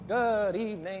Good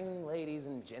evening, ladies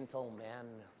and gentlemen.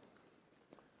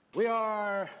 We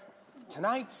are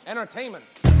tonight's entertainment.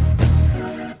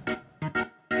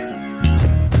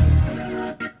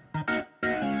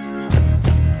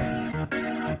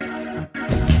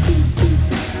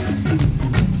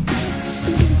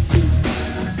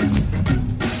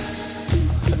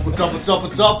 What's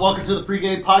up? Welcome to the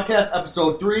pregame podcast,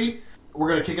 episode 3. We're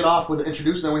going to kick it off with an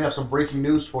introduction, then we have some breaking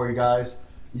news for you guys.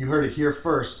 You heard it here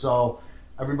first. So,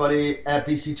 everybody at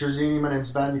BC Terzini, my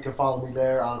name's Ben. You can follow me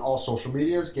there on all social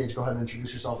medias. Gage, go ahead and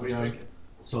introduce yourself again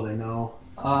so they know.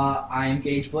 I am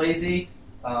Gage Blazy.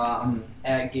 I'm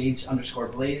at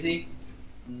Gage_Blazy.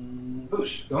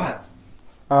 Boosh, go ahead.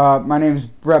 My name's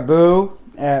Brett Boo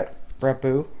at Brett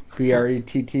Boo,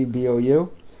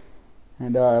 BRETTBOU.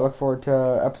 And I look forward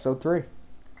to episode 3.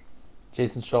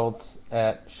 Jason Schultz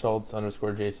at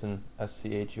Schultz_Jason,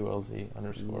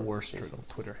 SCHULZ_. Worst Jason.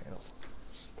 Twitter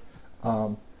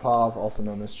handle. Pav, also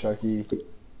known as Chucky.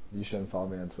 You shouldn't follow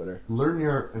me on Twitter. Learn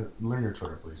your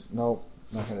Twitter, please. Nope,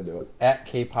 not going to do it. At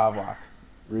KPavlak.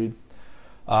 Reed.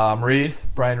 Reed,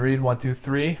 Brian Reed,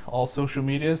 123, all social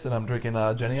medias, and I'm drinking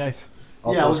Jenny Ice.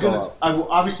 Also, Yeah,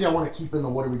 obviously I want to keep in the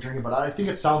what are we drinking, but I think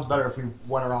it sounds better if we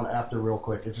went around after real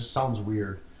quick. It just sounds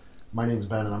weird. My name's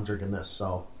Ben and I'm drinking this,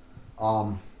 so.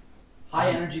 High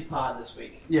energy pod this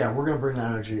week. Yeah, we're going to bring the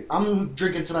energy. I'm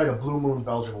drinking tonight a Blue Moon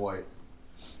Belgian White.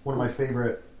 One of my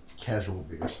favorite casual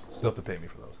beers. Still have to pay me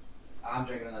for those. I'm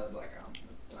drinking another Black Round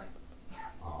tonight.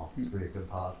 Oh, it's going to be a good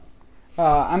pod.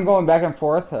 I'm going back and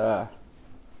forth.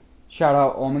 Shout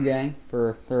out Oma Gang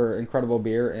for their incredible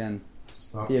beer and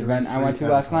the event I went to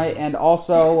last night. And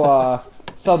also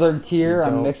Southern Tier.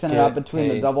 I'm mixing it up between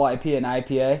the double IP and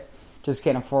IPA. Just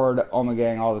can't afford Oma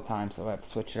Gang all the time, so I have to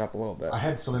switch it up a little bit. I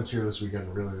had Southern Tier this weekend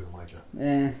and really didn't like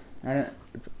it.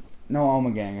 It's no Oma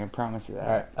Gang, I promise you that.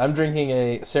 All right, I'm drinking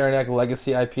a Saranac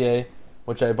Legacy IPA,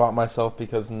 which I bought myself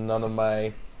because none of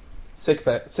my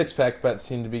six-pack bets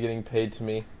seem to be getting paid to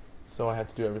me, so I have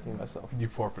to do everything myself. You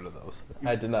forfeited those.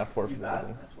 I did not You forfeit bet?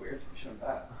 anything. That's weird. You shouldn't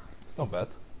bet. It's no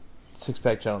bet.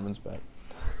 Six-pack gentleman's bet.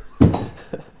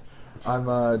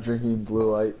 I'm drinking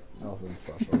Blue Light. Nothing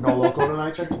special. No Loco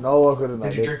tonight, Chick? No Loco tonight.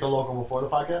 Did you drink the Loco before the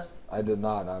podcast? I did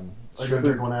not. I'm Or you going to strictly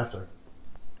drink one after?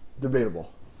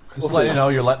 debatable. Just let you know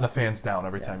you're letting the fans down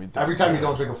every time you do. Every time you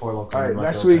don't drink a Four Loco, All you right, let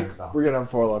next those week fans down. we're going to have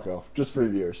 4 Loco, just for the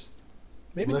viewers.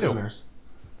 Maybe Listeners.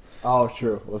 Oh,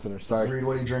 true. Listeners, sorry. Reed,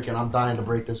 what are you drinking? I'm dying to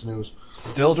break this news. 2.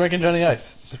 Still drinking Jenny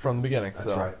Ice from the beginning. That's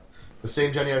so. right. The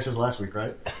same Jenny Ice as last week,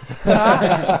 right?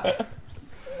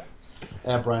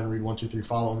 At Brian Reed 123.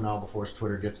 Follow him now before his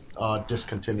Twitter gets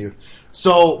discontinued.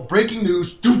 So, breaking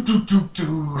news.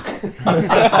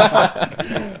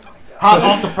 Hot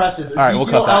off the presses. All right, we'll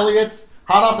cut Ezekiel that. Elliott's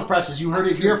hot off the presses. You heard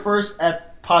it here first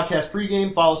at Podcast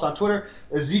Pregame. Follow us on Twitter.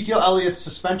 Ezekiel Elliott's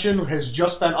suspension has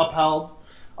just been upheld.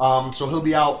 So he'll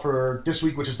be out for this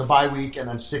week, which is the bye week, and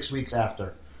then 6 weeks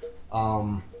after.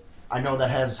 I know that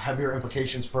has heavier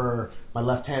implications for my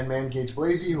left-hand man, Gage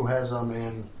Blazy, who has him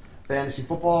in fantasy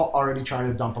football, already trying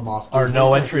to dump him off. Our Gage, no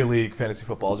what do you entry league fantasy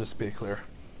football, just to be clear.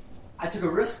 I took a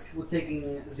risk with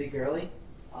taking Zeke early.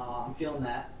 I'm feeling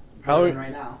that. How-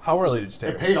 Right now. How early did you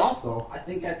think? take It paid off, though. I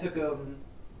think I took him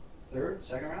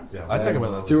second round. Yeah, I took him in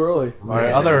It's the too early. My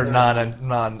Yeah, other third.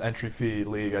 non-entry fee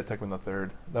league, I took him in the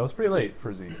 3rd. That was pretty late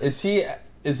for Zeke. Is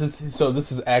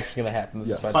this actually going to happen? This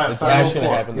Yes. suspension? By It's federal actually going to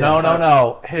court. happen. Yeah.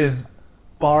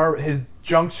 No. His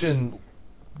junction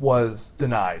was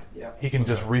denied. Yeah. He can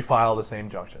just refile the same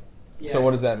junction, Yeah. So what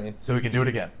does that mean? so he can do it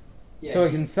again. Yeah. So we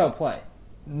can still play.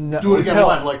 No, Do it again until-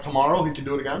 when? Like tomorrow? He can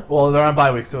do it again? Well, they're on bye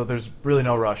week, so there's really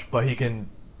no rush. But he can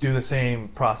do the same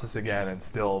process again and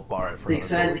still bar it for They another 2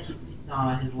 said weeks.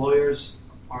 his lawyers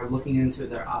are looking into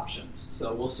their options,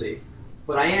 so we'll see.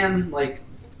 But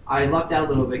I lucked out a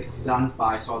little bit because he's on his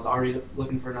bye, so I was already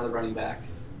looking for another running back.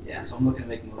 Yeah, so I'm looking to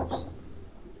make moves.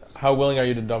 How willing are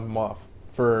you to dump him off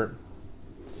for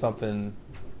something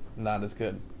not as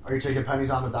good? Are you taking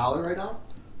pennies on the dollar right now?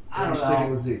 I Or are don't you sticking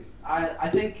know. with Zeke? I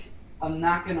think I'm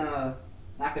not gonna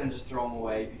just throw him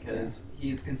away because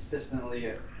he's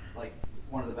consistently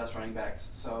one of the best running backs.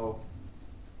 So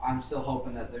I'm still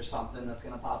hoping that there's something that's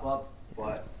gonna pop up,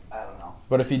 but I don't know.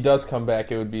 But if he does come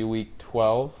back, it would be week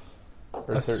 12 or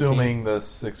 13. Assuming the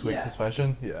 6-week Yeah.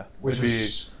 suspension, yeah, Which It'd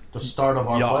is the start of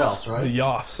our be playoffs, right? The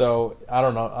Yoffs. So I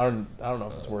don't know. I don't know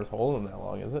if it's worth holding him that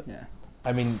long, is it? Yeah.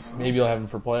 I mean, maybe you'll have him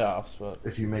for playoffs, but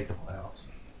If you make the playoffs.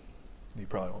 you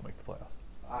probably won't make the playoffs.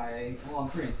 I'm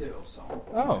 3-2, so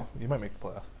Oh, you might make the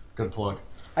playoffs. Good plug.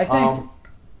 I think Go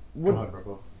would, ahead,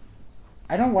 Brooklyn.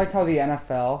 I don't like how the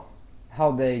NFL,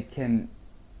 how they can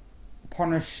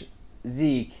punish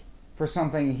Zeke for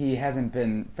something he hasn't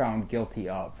been found guilty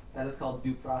of. That is called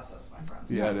due process, my friend.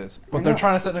 Yeah, it is. I But they're know.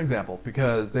 trying to set an example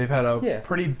because they've had a Yeah.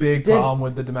 pretty big Did- problem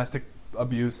with the domestic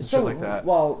abuse and shit like that.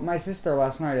 Well, my sister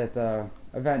last night at the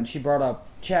event, she brought up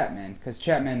Chapman because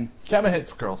Chapman,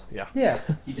 hits girls, yeah. yeah,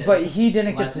 He did. but he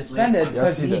didn't get Allegedly. suspended Yes,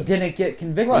 because he he did. didn't get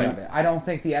convicted Right. of it. I don't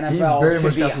think the very NFL much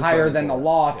should be got higher suspended than the for it.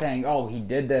 law saying, "Oh, he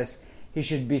did this." He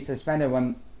should be suspended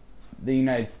when the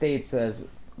United States says,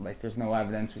 "Like, there's no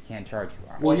evidence, we can't charge you."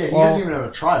 on it." Well, yeah, he Well, hasn't even had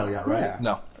a trial yet, right? yeah.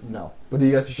 No. No, but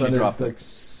he got suspended dropped for like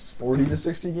 40 to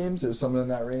 60 games. It was something in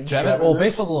that range. Chapman? Chapman Well, did?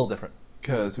 baseball's a little different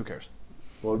because who cares?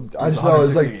 Well, I just know it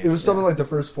was 160 like it was games, something like the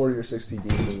first 40 or 60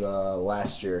 games of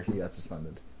last year. He got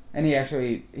suspended. And he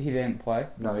didn't play.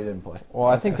 No, he didn't play. Well,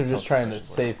 I think they're That's just how trying to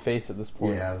discussions work. save face at this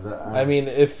point. Yeah. I mean,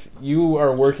 if you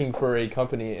are working for a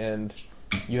company and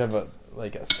you have a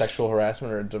sexual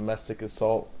harassment or a domestic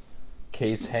assault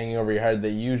case hanging over your head, they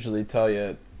usually tell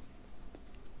you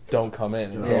don't come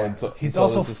in. Until, Yeah. until, He's until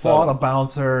also this is fought a settled.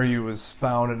 bouncer. He was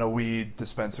found in a weed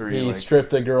dispensary. He like,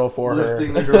 stripped a girl for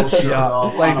lifting her. the girl's shirt yeah,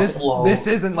 off like on a this. float. This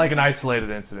isn't like an isolated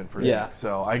incident for Yeah. you.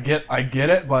 So I get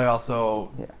it, but I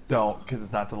also Yeah. don't because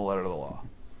it's not to the letter of the law.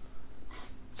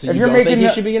 So If you you're don't think making he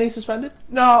the- should be getting suspended?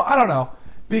 No, I don't know.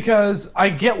 Because I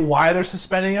get why they're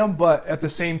suspending him, but at the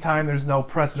same time, there's no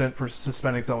precedent for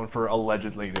suspending someone for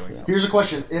allegedly doing something. Here's a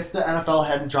question: if the NFL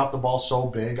hadn't dropped the ball so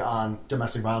big on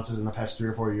domestic violences in the past 3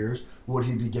 or 4 years, would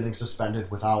he be getting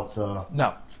suspended without the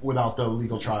No,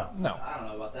 legal trial? no, I don't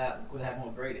know about that. What happened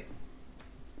with Brady?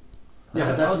 Yeah,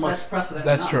 but that's much. that's precedent.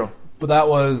 that's enough. true. But that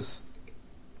was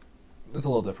it's a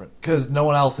little different because no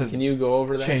one else had Can you go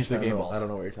over that? Change the I don't game know- balls. I don't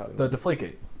know what you're talking the about.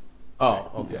 Deflategate.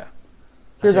 Oh, okay. Yeah,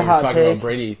 Here's a I thought you were hot talking about take: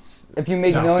 Brady's. if you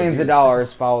make No. millions of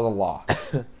dollars, follow the law.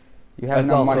 You have That's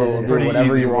no money also to a do pretty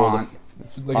whatever easy you rule to- want.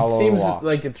 it's like, Follow It the seems law.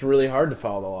 like it's really hard to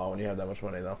follow the law when you have that much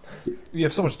money, though. you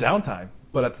have so much downtime,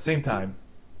 but at the same time,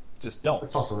 just don't.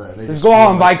 It's also that they Just go out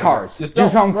and buy cars. Just do don't.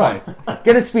 something Right. fun.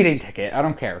 Get a speeding ticket. I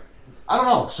don't care. I don't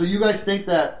know. So you guys think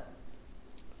that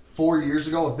 4 years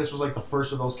ago, if this was like the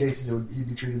first of those cases, he'd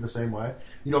be treated the same way?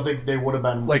 You don't think they would have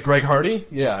been Like Greg Hardy,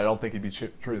 yeah, I don't think he'd be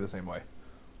treated the same way.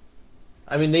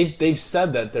 I mean, they've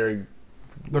said that they're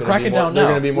They're gonna cracking be more, down They're now.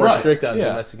 going to be more Right. strict on Yeah.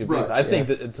 domestic abuse. Right. I think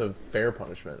that it's a fair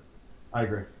punishment. I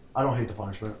agree. I don't hate the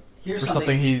punishment. Here's For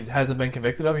something he hasn't been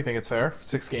convicted of, you think it's fair?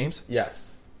 6 games,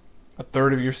 Yes, a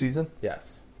third of your season,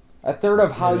 yes. A third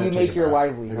of how Maybe I you take make it your back.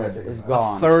 livelihood Maybe I take it is back.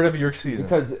 gone third of your season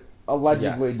because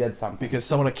allegedly Yes. did something. because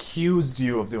someone accused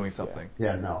you of doing something.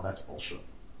 Yeah, no, that's bullshit.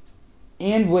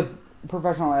 And with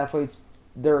professional athletes,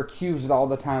 they're accused all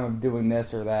the time of doing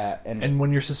this or that, And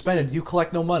when you're suspended, you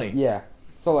collect no money. yeah.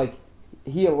 So like,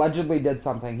 he allegedly did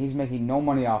something. He's making no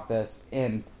money off this,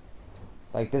 and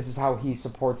like this is how he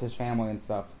supports his family and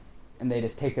stuff. And they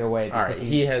just take it away. All right, because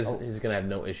he's oh. going to have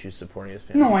no issues supporting his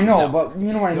family. No, I know, but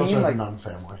you know what I He also mean. has Like a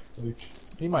non-family.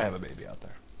 He might have a baby out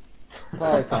there.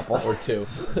 probably a couple. Or 2.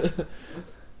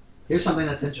 Here's something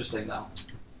that's interesting, though.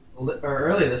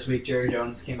 Earlier this week, Jerry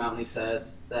Jones came out and he said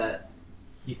that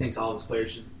he thinks all of his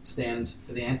players should stand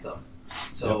for the anthem.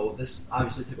 So this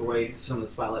obviously took away some of the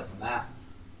spotlight from that.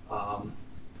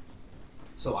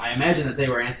 So I imagine that they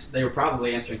were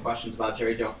probably answering questions about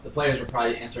Jerry Jones. The players were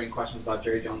probably answering questions about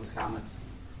Jerry Jones' comments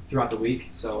throughout the week.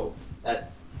 So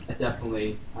that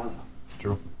definitely, I don't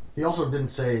know. He also didn't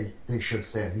say they should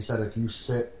stand. He said if you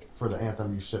sit for the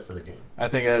anthem, you sit for the game. I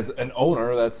think as an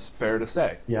owner, that's fair to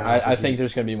say. Yeah, I think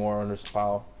there's going to be more owners to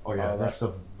follow. Oh yeah, follow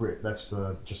that. that's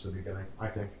just the beginning. I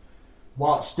think.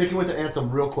 Well, sticking with the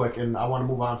anthem real quick, and I want to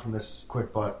move on from this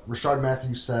quick, but Rashard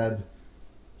Matthews said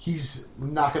he's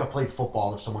not going to play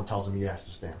football if someone tells him he has to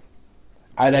stand.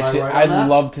 I'd Am I actually, right on I'd that?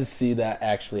 love to see that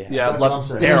actually happen. Yeah, That's let what I'm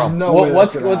saying. There's Daryl. no way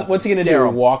what's that's gonna happen. what's he going to do?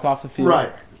 Daryl. Walk off the field?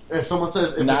 Right. If someone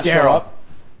says if Not it's- show Daryl. up?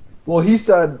 Well, he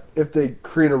said if they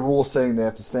create a rule saying they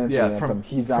have to stand for Yeah, the from- anthem,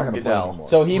 he's not from going to play Goodell. anymore.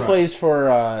 So he Right. plays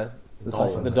for the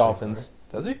Dolphins. the Dolphins.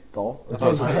 Does he? Dolph- It's I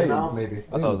on think Titans now, Titans. maybe.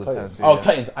 I thought it was the Tennessee. Oh, yeah.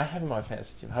 Titans. I have him on my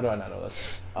fantasy team. How do I not know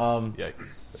this?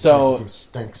 Yikes. So This team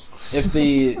stinks. if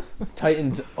the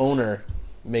Titans owner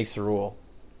makes a rule,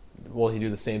 will he do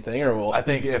the same thing, or will I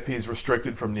think if he's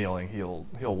restricted from kneeling, he'll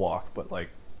walk. But like,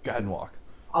 go ahead and walk.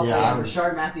 I'll Yeah, say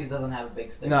Rashard Matthews doesn't have a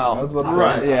big stick. No. I was about to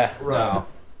Right. say. Yeah, Right. no.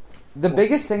 The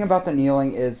biggest thing about the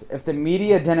kneeling is if the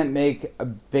media didn't make a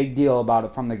big deal about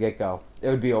it from the get-go, it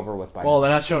would be over with by Well, now. they're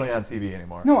not showing it on TV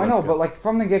anymore. No, so I that's know, good. but like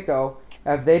from the get-go,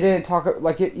 if they didn't talk,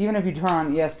 like even if you turn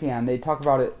on ESPN, they talk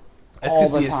about it That's all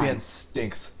because the time. ESPN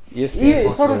stinks. Yeah,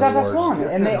 so does the FS1,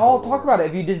 worst. and they ESPN all is the talk worst. about it.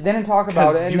 If you just didn't talk about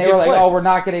 'Cause it, and you they get were like, "Oh, clicks. we're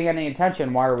not getting any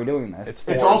attention. Why are we doing this?" It's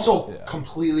It's forced. also Yeah.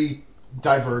 completely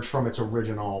diverged from its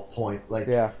original point. Like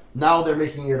Yeah. now they're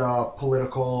making it a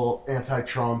political,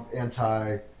 anti-Trump,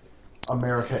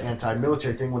 America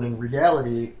anti-military thing, when in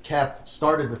reality, Cap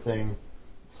started the thing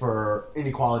for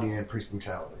inequality and police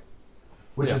brutality,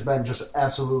 which has been just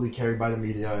absolutely carried by the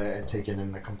media and taken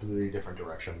in a completely different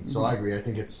direction. So I agree. I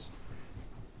think it's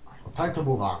time to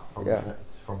move on from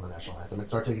the national anthem and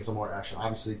start taking some more action.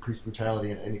 Obviously, police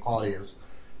brutality and inequality is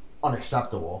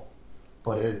unacceptable,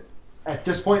 but at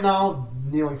this point now,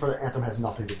 kneeling for the anthem has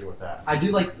nothing to do with that. I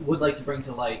would like to bring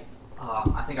to light.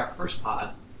 I think our first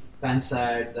pod, Ben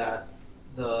said that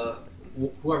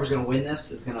whoever's going to win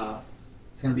this it's going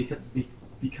to be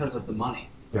because of the money,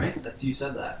 right? That's you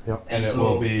said that. Yep. And so it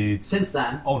will be since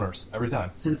then owners every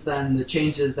time. Since then, the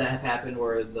changes that have happened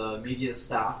where the media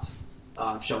stopped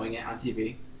showing it on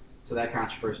TV, so that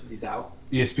controversy is out.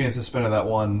 ESPN suspended that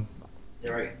one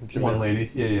You're right. one lady.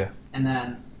 Yeah. And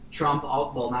then Trump,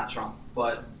 not Trump,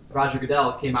 but Roger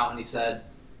Goodell came out and he said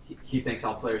he thinks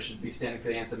all players should be standing for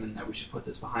the anthem and that we should put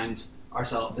this behind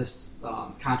ourselves, this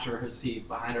controversy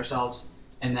behind ourselves,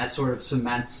 and that sort of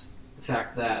cements the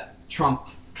fact that Trump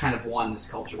kind of won this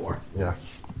culture war. Yeah.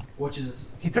 Which is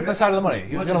He took the side of the money.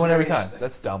 He was going to win every time.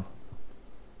 That's dumb.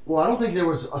 Well, I don't think there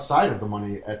was a side of the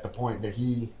money at the point that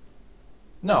he...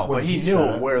 No, When but he he knew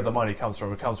said it. where the money comes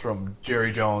from. It comes from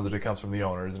Jerry Jones, and it comes from the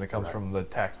owners, and it comes from the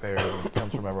taxpayers, and it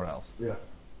comes from everyone else. Yeah.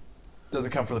 It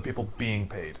doesn't come from the people being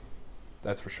paid.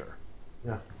 That's for sure.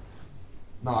 Yeah.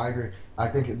 No, I agree. I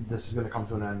think this is going to come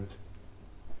to an end.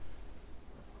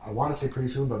 I want to say pretty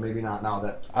soon, but maybe not now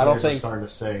that I don't players are think- starting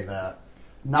to say that.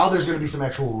 Now there's going to be some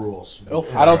actual rules.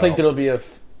 I don't think there'll be an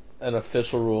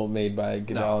official rule made by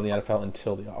Goodell in the NFL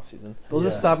until the offseason. They'll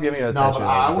just stop giving it No, attention. but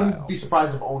I wouldn't be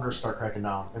surprised if owners start cracking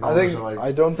down. And I owners think are like,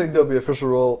 I don't think there'll be official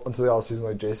rule until the offseason,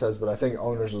 like Jay says. But I think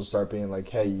owners will start being like,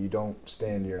 "Hey, you don't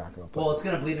stand, you're not going to play." well, it's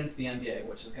going to bleed into the NBA,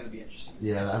 which is going to be interesting. to see.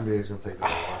 yeah, the NBA is going to take it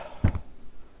over.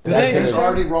 they- There's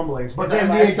already rumblings, but the Yeah, NBA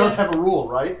last does year- have a rule,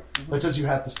 right? That says you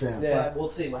have to stand. Yeah. But we'll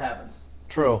see what happens.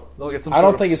 True. They'll get some. I sort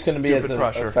don't of think it's going to be as stupid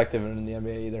pressure. effective in the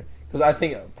NBA either. Because I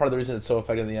think part of the reason it's so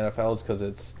effective in the NFL is because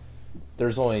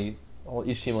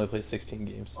each team only plays 16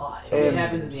 games. Oh, if So- it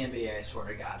happens in the NBA, I swear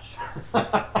to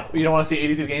God. You don't want to see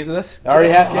 82 games of this? Already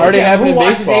happened Who in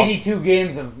watches baseball. 82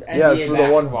 games of NBA yeah, for the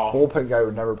one basketball? bullpen guy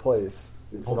who never plays,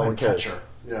 no one Bullpen cares. catcher.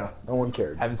 Yeah. No one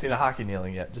cared. Haven't seen a hockey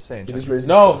kneeling yet. Just saying. He Chuck. just raised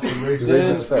No, his fist. He raised He raised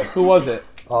his his fist. fist. who was it?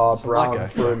 Brown guy.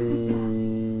 for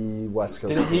the West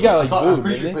Coast. He got I like thought, I'm booed,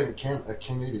 pretty sure he didn't played a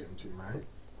Canadian team, right?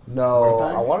 No,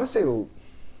 Winnipeg? I want to say.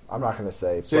 I'm not going to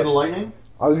say. Say but the Lightning?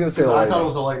 I was going to say the Because I Lightning, thought it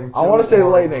was the Lightning. I too, wanna say the or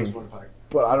it Lightning. was Winnipeg.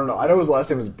 but I don't know. I know his last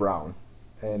name is Brown,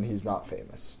 and he's not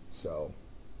famous. So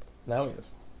he? Now he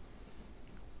is.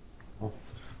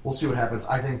 We'll see what happens.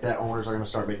 I think that owners are going to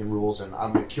start making rules, and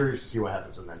I'm curious to see what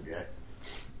happens in the NBA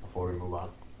before we move on.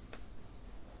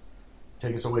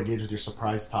 Take us away, Gage, with your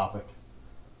surprise topic.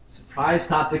 Surprise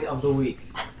topic of the week.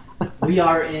 We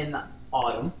are in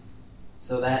autumn,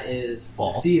 so that is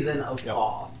Fall. the season of Yep.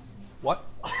 fall. What?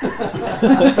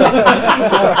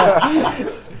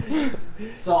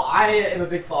 So I am a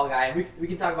big fall guy. and We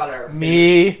can talk about our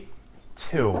Me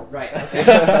too. Right.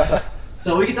 Okay.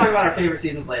 So we can talk about our favorite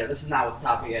seasons later. This is not what the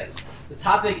topic is. The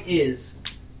topic is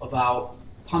about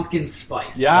pumpkin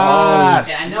spice. Yes.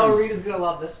 And I know Rita's gonna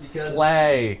love this because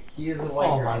Slay. he is a white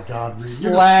Oh girl. my God, Reed.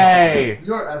 Slay.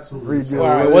 You're absolutely Reed, disgusting. you're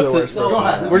All right, really what's the the- worst So- Go person.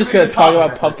 ahead. This We're is just a going good to talk topic, I about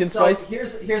think. pumpkin So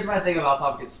spice? here's my thing about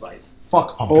pumpkin spice.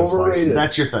 Fuck pumpkin spice. Overrated.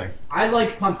 That's your thing. I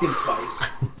like pumpkin spice,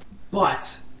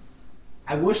 but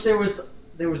I wish there was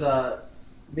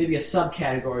maybe a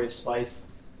subcategory of spice.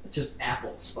 It's just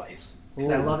apple spice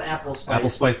because I Ooh. love apple spice. Apple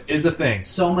spice is a thing.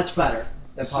 So much better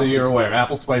than So pumpkin you're aware, spice.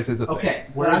 apple spice is a thing. Okay,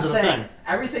 Where but is I'm it a saying thing?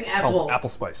 everything It's called apple. apple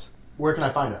spice. Where can I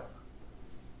find it?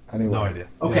 Anyway. No idea.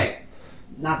 Okay,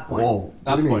 not the point. Whoa.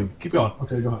 Not What the do you point. mean? Keep going.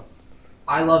 Okay, go ahead.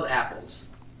 I love apples.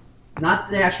 Not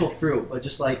the actual fruit, but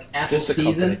just like apple Just the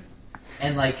season, company.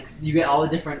 and like you get all the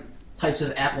different types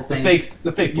of apple The things.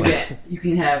 fake You flavor. you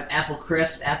can have apple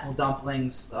crisp, apple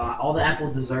dumplings, all the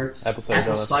apple desserts, Apple cider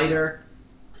donuts. cider.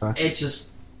 Okay. It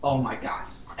just, oh my god,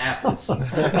 apples.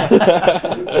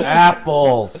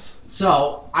 Apples.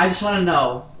 So I just want to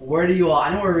know, where do you all?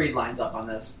 I know where Reed lines up on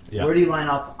this. Yeah. Where do you line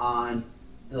up on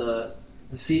the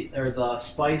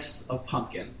spice of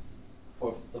pumpkin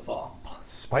for the fall?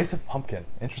 Spice of pumpkin.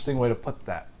 Interesting way to put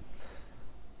that.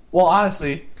 Well,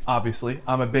 honestly, obviously,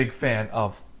 I'm a big fan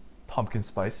of pumpkin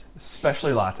spice,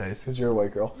 especially lattes. Because you're a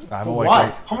white girl. I'm a white Why?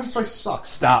 guy. Pumpkin spice sucks.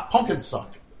 Stop. Pumpkins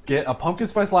suck. Get a pumpkin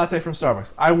spice latte from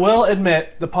Starbucks. I will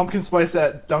admit the pumpkin spice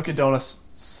at Dunkin' Donuts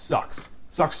sucks.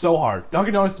 Sucks so hard.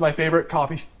 Dunkin' Donuts is my favorite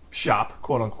coffee shop,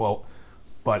 quote unquote,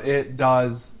 but it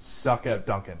does suck at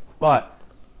Dunkin'. But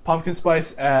pumpkin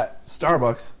spice at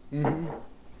Starbucks,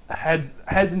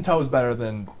 heads and toes better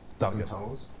than Dunkin'.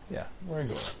 Toes. Yeah, we're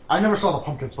good. I never saw the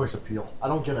pumpkin spice appeal. I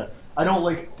don't get it. I don't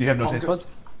like. Do you have no taste pumpkins.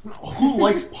 buds? Who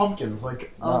likes pumpkins?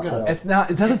 Like, I don't get it. It's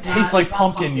not. It doesn't It's taste not- like it's not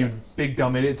pumpkin, you pumpkins. big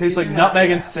dumb idiot. It tastes These like are not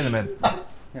nutmeg and grass. cinnamon.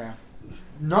 Yeah.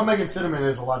 Nutmeg and cinnamon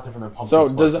is a lot different than pumpkin So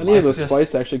spice. does any of the It's just-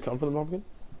 spice actually come from the pumpkin?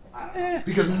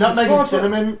 Because nutmeg Well, and it's a-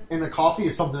 cinnamon in a coffee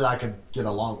is something that I could get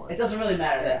along It with. doesn't really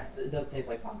matter that it doesn't taste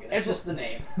like pumpkin. It's just the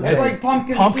name. It's like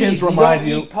pumpkin Pumpkins seeds. remind you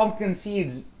you- don't eat pumpkin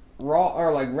seeds raw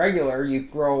or like regular. You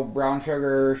throw brown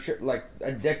sugar, like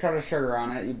a dick ton of sugar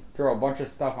on it. You throw a bunch of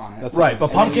stuff on it. That's Right, but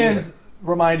And then you eat pumpkins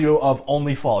remind you of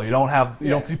only fall. You don't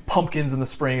Yeah. see pumpkins in the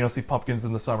spring. You don't see pumpkins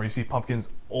in the summer. You see pumpkins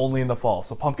only in the fall.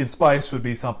 So pumpkin spice would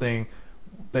be something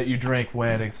that you drink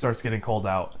when it starts getting cold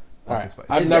out. All Pumpkin right.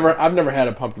 spice. I've never had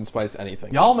a pumpkin spice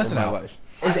anything. Y'all missing in my out. life.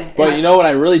 Is it? But you know what I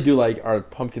really do like are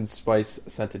pumpkin spice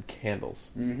scented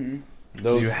candles. Mm-hmm.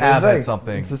 So you Those have thing. had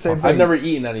something. It's the same I've thing. never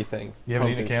eaten anything. You haven't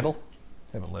eaten a pumpkin candle?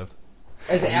 Haven't lived.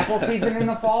 Is apple season in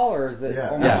the fall or is it? Yeah,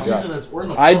 only- Yes. apple season is. We're in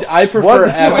the I prefer What?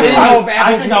 apple. I didn't know if I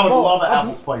apple think I would season- love an well,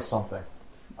 apple spice something.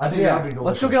 I think Yeah. that would be delicious.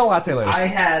 Let's go get a latte later. I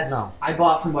had. No. I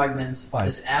bought from Wegmans Fine.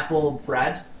 this apple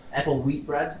bread, apple wheat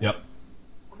bread. Yep.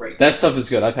 Great. That stuff is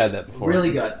good. I've had that before.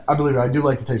 really good. I believe it. I do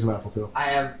like the taste of apple too. I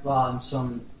have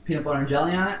some peanut butter and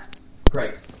jelly on it.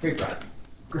 Great bread.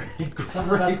 Great, Some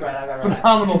of the best bread I've ever had.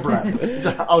 phenomenal bread. It's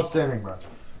outstanding bread.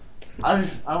 I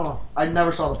don't know. I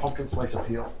never saw the pumpkin spice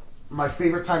appeal. My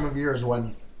favorite time of year is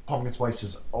when pumpkin spice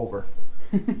is over,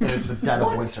 and it's the dead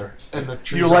of winter, and the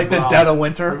trees You are like the brown. dead of I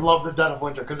winter? love the dead of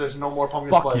winter because there's no more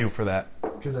pumpkin Fuck spice. you for that.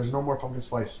 Because there's no more pumpkin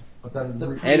spice. But then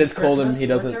And it's cold and Christmas he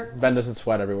doesn't. winter? Ben doesn't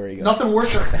sweat everywhere he goes. nothing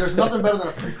worse. There's nothing better than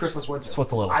a pre-Christmas winter.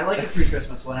 Sweats a little. I like a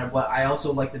pre-Christmas one, but I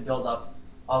also like the build-up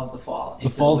of the fall. The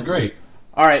into fall's winter. great.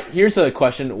 All right. Here's a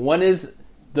question. When is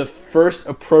the first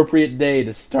appropriate day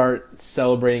to start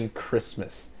celebrating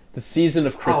Christmas? The season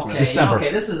of Christmas. Okay, December.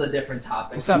 Okay, this is a different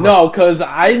topic. December. No, because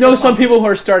I know some people who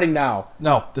are starting now.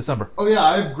 No, December. Oh yeah,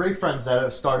 I have great friends that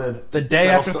have started. The day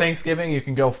That'll after sta- Thanksgiving, you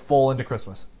can go full into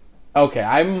Christmas. Okay,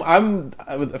 I'm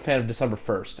a fan of December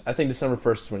 1st. I think December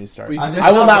 1st is when you start. I think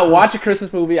I will December not 1st watch a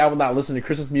Christmas movie. I will not listen to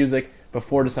Christmas music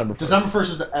before December 1st. December 1st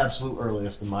is the absolute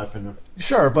earliest, in my opinion.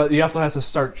 Sure, but you also have to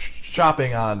start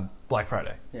shopping on Black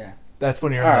Friday. Yeah. That's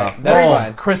when you're All in right, the that's boom,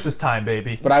 fine. Christmas time,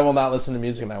 baby. But I will not listen to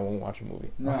music and I won't watch a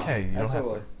movie. No, Okay, you don't have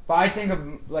absolutely. to. But I think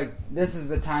of like this is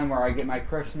the time where I get my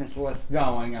Christmas list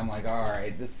going. I'm like, all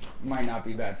right, this might not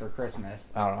be bad for Christmas.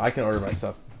 I don't know. I can order my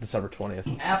stuff December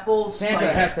 20th. Apple Santa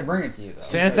cider. has to bring it to you, though.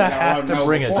 Santa So you gotta has let him to know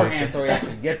bring it, beforehand Jason. so he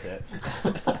actually gets it.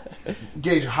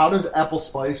 Gage, how does apple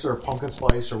spice or pumpkin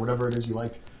spice or whatever it is you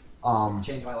like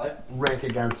Changed my life. rank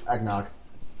against eggnog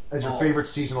as your Oh. favorite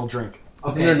seasonal drink?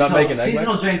 Isn't there nutmeg and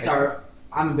seasonal eggnog? drinks are.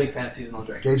 I'm a big fan of seasonal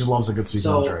drinks. Gage loves a good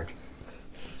seasonal So- drink.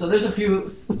 So there's a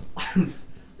few.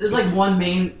 There's like one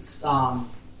main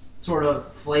sort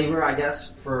of flavor, I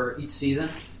guess, for each season.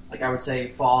 Like I would say,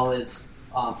 fall is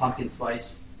pumpkin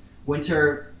spice.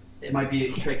 Winter, it might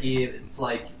be tricky. It's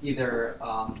like either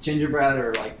gingerbread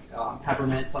or like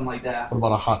peppermint, something like that. What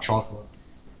about a hot chocolate?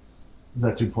 Is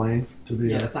that too plain to be?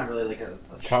 Yeah, that's not really like a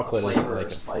Chocolate is flavor like or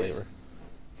a spice. flavor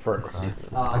for a season.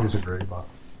 I disagree, but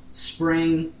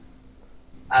Spring,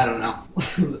 I don't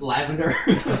know. Lavender.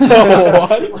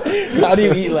 What? How do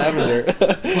you eat lavender?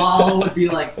 Fall would be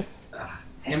like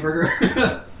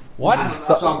hamburger. What? I don't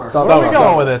know. summer. Where are we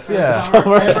going with this? Yeah.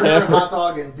 Hamburger, hot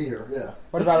dog, and beer. Yeah.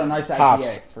 What about a nice IPA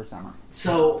Hops. for summer?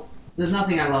 So there's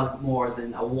nothing I love more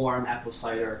than a warm apple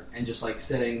cider and just like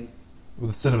sitting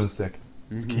With a cinnamon stick.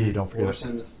 It's key, don't forget or it.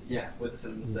 cinnamon, with a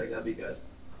cinnamon stick. That'd be good.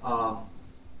 Well,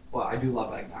 I do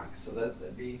love eggnog, so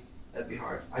that'd be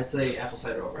hard. I'd say apple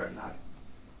cider over eggnog.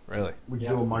 Really. We Yeah.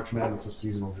 do a March Madness of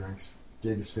seasonal drinks.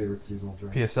 Gage's favorite seasonal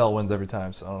drink. PSL wins every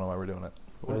time, so I don't know why we're doing it.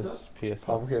 What is PS?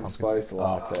 Pumpkin spice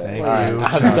latte. Thank All right, you.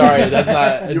 I'm sorry. That's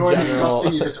not a You're general.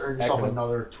 disgusting. You just earned yourself acronym.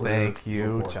 another Twitter. Thank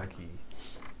you, report. Chucky.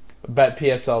 Bet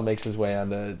PSL makes his way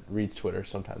onto Reed's Twitter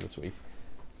sometime this week.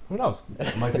 Who knows?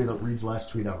 It might be the Reed's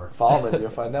last tweet ever. Follow me, you'll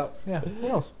find out. Yeah, who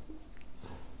knows?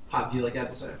 Pop, do you like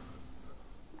apple cider?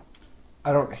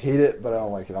 I don't hate it, but I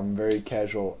don't like it. I'm a very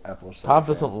casual apple cider. Pop fan.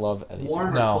 doesn't love anything.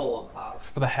 Warm No. or cold pop?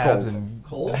 For the Habs Cold. and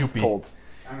Cold? Joopy. Cold.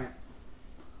 I mean,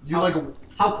 You like a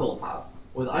how cold pop?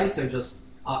 With ice or just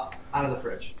out of the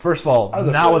fridge? First of all, Out of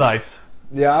the not with fridge. ice.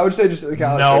 Yeah, I would say just kind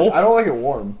of No. I don't like it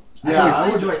warm. Yeah, I I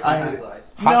would- enjoy I- sometimes with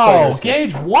ice. Hot cider No, is good.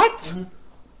 Gage, what?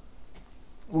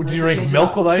 Would you Change drink it milk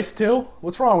up. with ice too?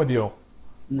 What's wrong with you?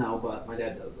 No, but my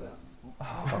dad does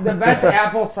that. The best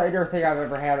apple cider thing I've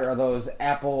ever had are those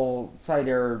apple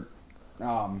cider.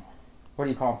 What do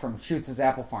you call them? From Schutz's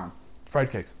Apple Farm.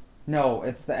 Fried cakes. No,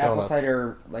 it's the apple Donuts.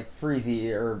 cider like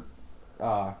freezy or.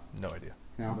 No idea.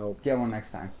 Nope. Get one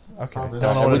next time. Okay. Sounds Don't know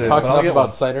Have what we it is, talked but I'll enough get about one.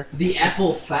 cider? The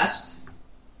Apple Fest.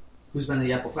 Who's been to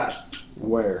the Apple Fest?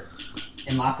 Where?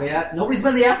 In Lafayette? Nobody's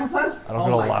been to the Apple Fest? I don't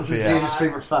go to my This is Lafayette. Dave's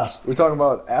favorite fest. We're talking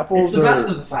about apples It's the or best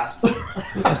of the fest.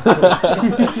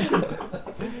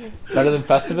 Better than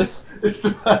Festivus? It's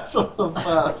the best of the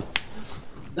fest.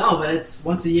 No, but it's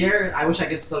once a year. I wish I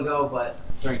could still go, but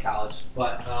it's during college.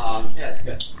 But yeah, it's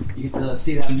good. You get to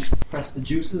see them press the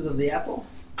juices of the apple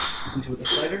into the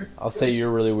cider. I'll say you're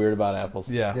really weird about apples.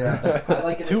 Yeah. Yeah. I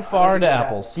like it. Too I far like to it.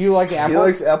 apples. Do you like He apples?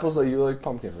 likes apples like you like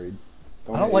pumpkin, Reed.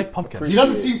 I don't like pumpkin. He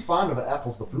doesn't seem fond of the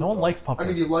apples. The fruit. No one though. likes I pumpkin.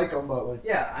 mean, you like them, but like.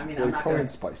 Yeah, I mean, Like I'm not pumpkin gonna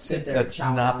spice. sit there. That's and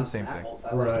chow not down the same on thing. apples.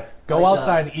 I Right. Go I like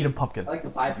outside and eat a pumpkin. I like the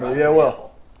byproduct. Maybe I of the will.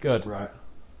 apple. Good. Right.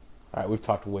 All right, we've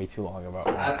talked way too long about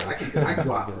I apples. could go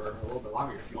out for a little bit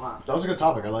longer if you want. That was a good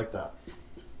topic. I like that.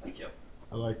 Thank you.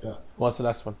 I like that. What's the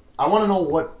next one? I want to know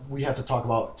what we have to talk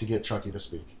about to get Chucky to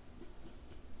speak.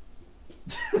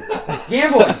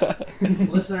 Gambling.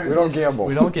 Listeners, We don't gamble.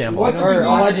 We don't gamble. What? Or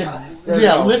alleged.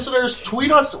 Yeah, listeners,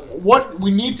 tweet us what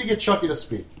we need to get Chucky to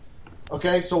speak.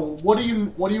 Okay, so what do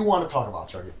you want to talk about,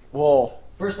 Chucky? Well,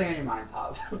 first thing on your mind,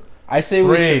 Pop. I say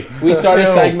Three, we start a two.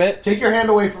 segment. Take your hand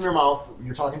away from your mouth.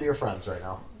 You're talking to your friends right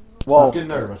now. well, Stop getting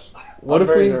nervous. What I'm if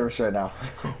very we nervous right now.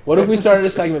 What if we started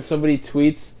a segment? Somebody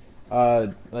tweets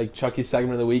like Chucky's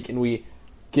segment of the week, and we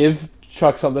give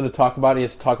Chuck something to talk about. He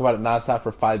has to talk about it nonstop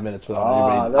for 5 minutes without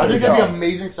anybody. I that'd think be that'd be tough. an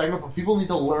amazing segment, but people need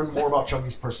to learn more about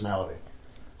Chucky's personality.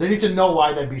 They need to know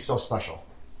why that'd be so special.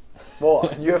 Well,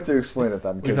 you have to explain it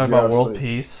then. We 'cause talk you about world obviously-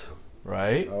 peace,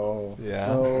 right? Oh, Yeah,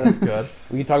 No. that's good.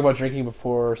 We can talk about drinking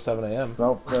before 7 a.m.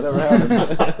 nope, that never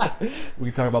happens. We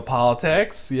can talk about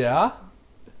politics. Yeah.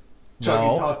 Chucky,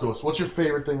 No. talk to us. What's your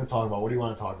favorite thing to talk about? What do you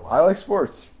want to talk about? I like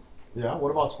sports. Yeah,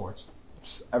 what about sports?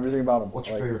 Just everything about them. What's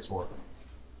your like, favorite sport?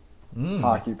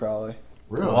 Hockey, probably.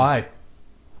 Really? Why?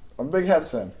 I'm a big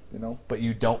Habs fan. You know, But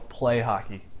you don't play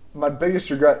hockey. my biggest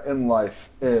regret in life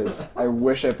is I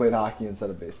wish I played hockey instead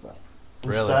of baseball.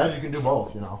 Instead, you can do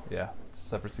both, you know. Yeah,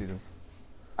 separate seasons.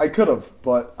 I could have,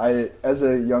 but as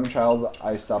a young child,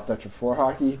 I stopped after floor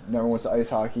hockey. Never went to ice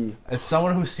hockey. As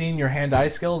someone who's seen your hand-eye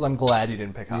skills, I'm glad you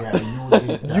didn't pick hockey. Yeah, you would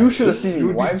be dead. You should have seen You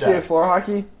me. would be YMCA dead. floor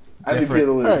hockey. MVP Different. of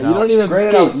the All league. right, you don't even have to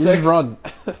Granted, I was skate. You just 6. run.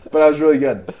 But I was really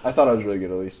good. I thought I was really good,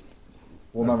 at least.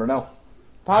 We'll never know.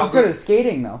 Pop's How good good- at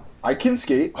skating though. I can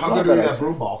skate. How I'm good not are you bad at at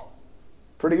broom ball?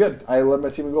 Pretty good. I led my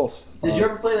team in goals. Did you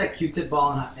ever play that Q-tip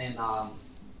ball in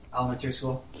elementary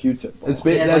school? Q-tip. It's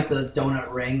They ba- had like that's, the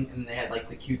donut ring, and they had like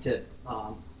the Q-tip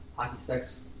hockey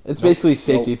sticks. it's basically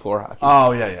safety floor hockey.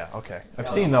 Oh, yeah. Okay. I've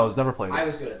seen those. Never played I it.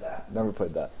 was good at that. Never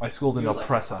played that. My school didn't You like-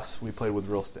 oppress us. We played with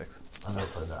real sticks. I never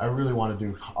played that. I really want to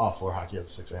do off-floor hockey at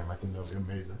 6 a.m. I think that would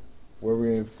be amazing. Where were we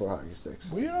going for hockey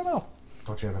sticks? We don't know.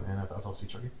 Don't you have an in at the SLC,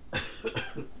 Chucky?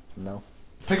 No.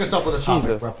 Pick us up with a topic,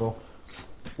 Jesus. Repro.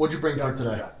 What'd you bring for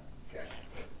today?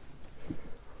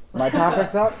 My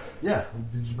topic's up. Yeah.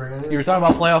 Did you bring anything? You were talking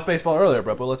about playoff baseball earlier,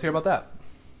 Brett, but let's hear about that.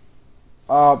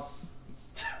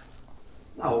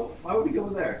 No, why would we go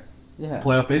there? Yeah.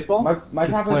 Playoff baseball? My Because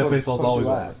topic playoff was baseball's supposed to always be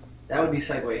on. last. That would be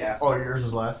segue after. Oh, yours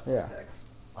was last? Yeah. Thanks.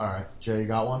 All right. Jay, you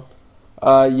got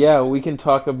one? Yeah, we can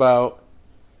talk about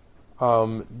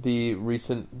the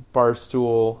recent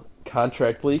Barstool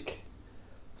contract leak.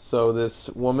 So this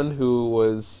woman who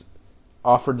was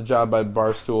offered a job by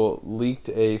Barstool leaked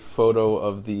a photo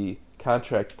of the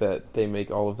contract that they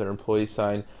make all of their employees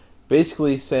sign,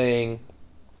 basically saying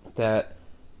that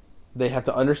they have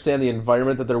to understand the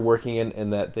environment that they're working in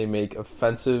and that they make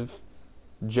offensive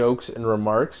jokes and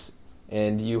remarks,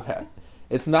 and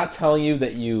it's not telling you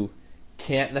that you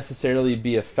can't necessarily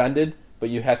be offended, but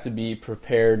you have to be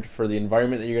prepared for the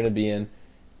environment that you're going to be in.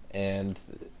 And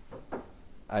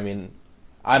I mean,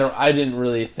 I didn't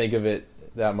really think of it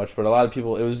that much, but a lot of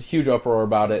people, it was a huge uproar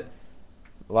about it.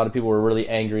 A lot of people were really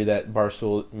angry that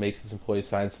Barstool makes its employees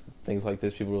sign things like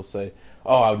this. People will say,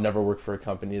 "Oh, I would never work for a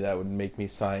company that would make me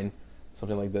sign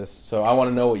something like this." So I want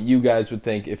to know what you guys would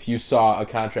think if you saw a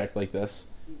contract like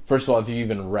this. First of all, if you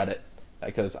even read it,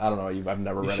 because I don't know, I've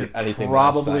never You read should anything. that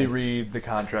I've probably signed. read the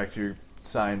contract you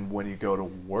sign when you go to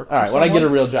work. All right, for when I get a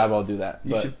someone. real job, I'll do that.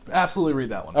 You But- should absolutely read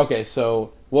that one. Okay,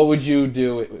 so what would you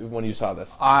do when you saw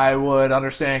this? I would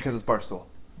understand because it's Barstool.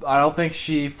 I don't think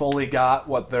she fully got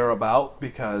what they're about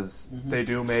because they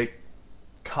do make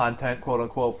content, quote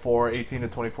unquote, for 18 to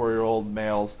 24-year-old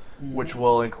males, which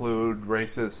will include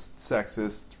racist,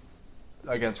 sexist,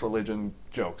 against religion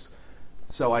jokes.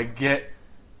 So I get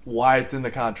why it's in the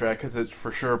contract because it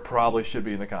for sure probably should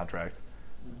be in the contract.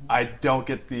 I don't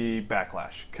get the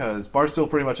backlash because Barstool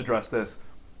pretty much addressed this.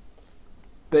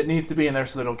 That needs to be in there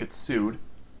so they don't get sued.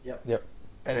 Yep. Yep.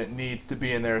 and it needs to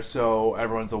be in there so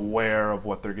everyone's aware of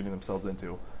what they're getting themselves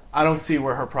into. I don't see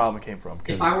where her problem came from.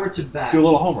 If I were to bet, do a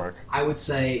little homework. I would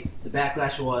say the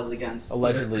backlash was against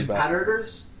Allegedly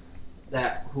competitors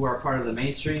who are part of the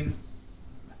mainstream.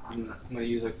 I'm going to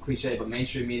use a cliche, but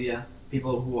mainstream media,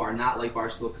 people who are not like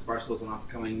Barstool, because Barstool is an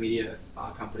up-and-coming media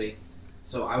company.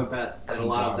 So I would bet that a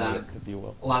lot of them, if you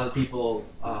will. a lot of the people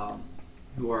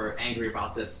who are angry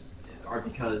about this are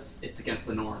because it's against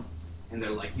the norm, and they're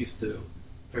like used to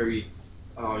you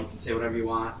can say whatever you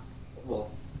want.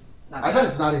 Well, I bet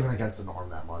it's not even against the norm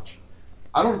that much.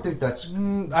 I don't think that's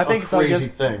I think a crazy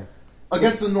against- thing.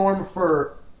 Against the norm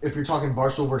for if you're talking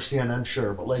Barstool versus CNN,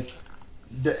 sure, but like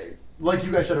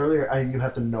you guys said earlier, you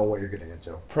have to know what you're getting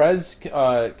into. Prez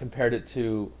compared it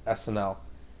to SNL.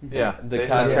 Yeah, The they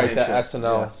said the contract same that shit.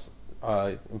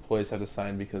 SNL employees had to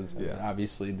sign because Yeah.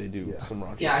 obviously they do Yeah. some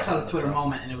raunchy Yeah, I stuff saw on the that Twitter stuff.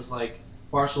 moment, and it was like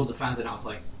Barstool defends it. And I was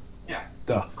like, yeah,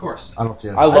 Duh. of course. I don't see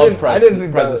it. I I love didn't, I didn't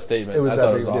think Prez's that statement. it was I that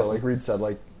thought big it a was deal. awesome. Like Reed said,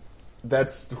 like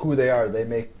that's who they are. They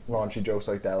make raunchy jokes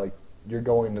like that. Like you're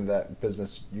going into that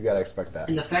business, you gotta expect that.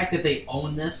 And the fact that they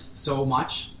own this so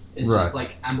much is Right. just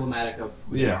like emblematic of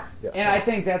who they Yeah. are. Yes. And I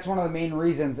think that's one of the main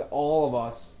reasons all of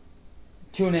us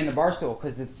tune into Barstool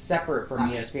because it's separate from Not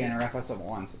ESPN or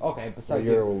FS1. Okay, So besides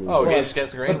you're a you. loser. Oh, But- Rage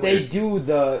Against the Grain. But they do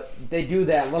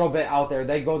that little bit out there.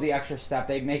 They go the extra step.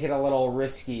 They make it a little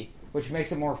risky, which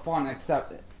makes it more fun.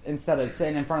 Except instead of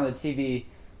sitting in front of the TV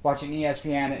watching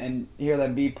ESPN and hear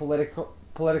them be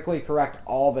politically correct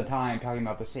all the time, talking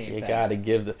about the same You things. got to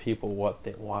give the people what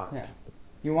they want. Yeah.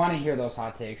 You want to hear those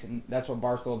hot takes, and that's what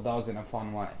Barstool does in a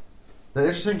fun way. The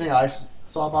interesting thing I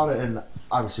saw about it, and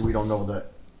obviously we don't know the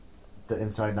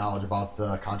inside knowledge about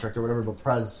the contract or whatever, but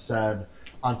Prez said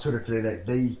on Twitter today that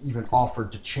they even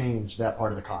offered to change that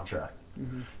part of the contract.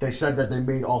 Mm-hmm. They said that they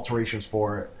made alterations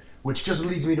for it, which just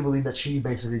leads me to believe that she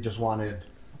basically just wanted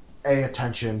A,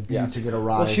 attention, B, Yes. to get a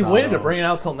rise. Well, she out waited to of- bring it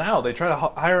out till now. They tried to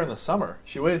hire her in the summer.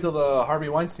 She waited till the Harvey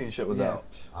Weinstein shit was Yeah. out.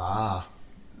 Ah.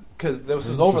 Because this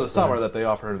was over the Interesting. summer that they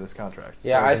offered her this contract.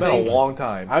 Yeah, so I it's been think- a long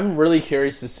time. I'm really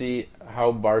curious to see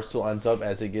how Barstool ends up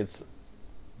as it gets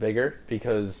bigger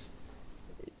because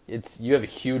you have a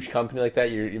huge company like that.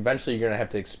 Eventually you're going to have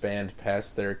to expand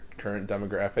past their current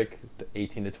demographic, the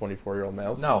 18 to 24-year-old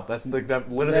males. No, that's the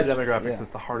limited That's- demographics. yeah.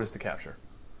 That's the hardest to capture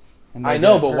And I they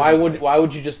know, do it but why perfectly.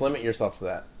 would you just limit yourself to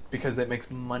that? because it makes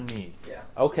money.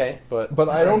 Okay, but But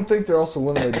I don't think they're also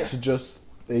limited to just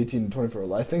 18 to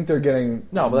 24. I think they're getting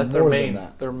No, but that's their more main than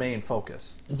that. their main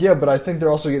focus. Yeah, but I think they're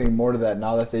also getting more to that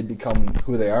now that they become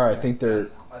who they are. I think they're.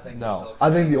 I think No. I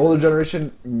think the older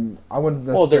generation. I wouldn't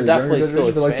necessarily. Well, they're younger definitely still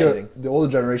generation, but like expanding. the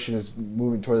older generation is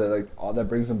moving toward that. Like that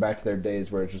brings them back to their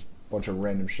days where it's just a bunch of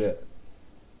random shit.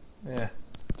 Yeah.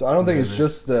 So I don't think it's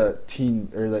just the teen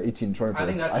or the 18 to 24. I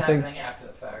think that's I think happening after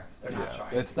the fact. They're not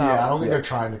trying. It's not. Yeah, I don't think yes.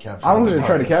 they're trying to capture. I don't think the they're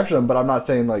trying to targets. capture them, but I'm not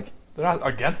saying like They're not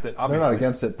against it. Obviously. they're not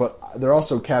against it. But they're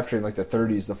also capturing like the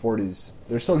 30s, the 40s.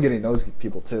 They're still getting those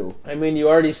people too. I mean, you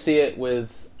already see it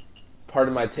with part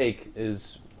of my take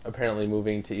is apparently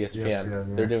moving to ESPN. ESPN,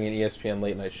 yeah. They're doing an ESPN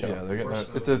late night show. Yeah, they're getting. Worst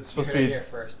It's move. supposed You're to gonna be. hear it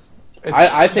first. It's,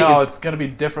 I think no, it- it's going to be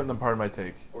different than part of my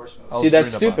take. Worst move. I'll See,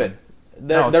 that's just read up on stupid. it.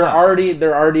 They're, No, it's they're not.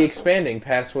 already expanding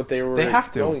past what they were. They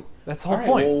have to. Going. That's the whole All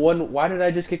right, point. well, why did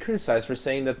I just get criticized for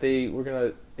saying that they were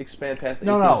going to expand past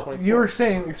 18 to No, 24? you were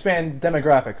saying expand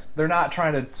demographics. They're not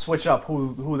trying to switch up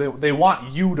who they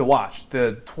want you to watch.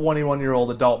 The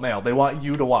 21-year-old adult male. They want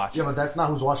you to watch. Yeah, but that's not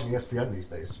who's watching ESPN these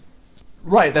days.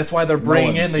 Right. That's why they're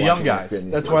bringing one's in the young watching guys. ESPN these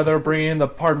That's days. why they're bringing in the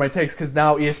Pardon My Takes because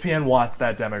now ESPN wants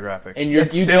that demographic. And you're-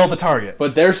 it's you- still the target.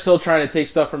 But they're still trying to take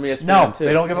stuff from ESPN, No, too.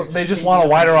 they don't give a. They They're just just want a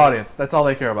changing wider up the- audience. That's all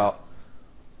they care about.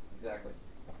 Exactly.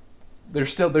 They're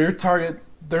still their target.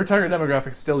 Their target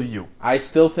demographic is still you. I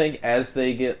still think as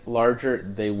they get larger,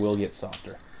 they will get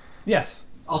softer. Yes.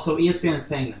 Also, ESPN is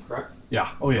paying them, correct? Yeah.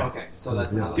 Oh yeah. Okay, so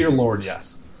that's Yeah. another. Dear Lord,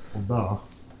 yes. Well, duh.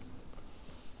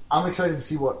 I'm excited to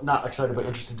see not excited, but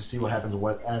interested to see what happens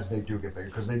as they do get bigger,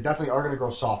 because they definitely are going to grow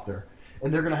softer,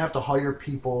 and they're going to have to hire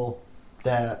people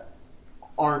that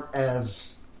aren't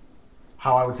as,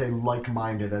 how I would say,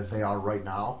 like-minded as they are right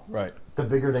now. Right. The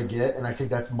bigger they get, and I think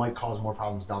that might cause more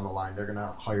problems down the line. They're going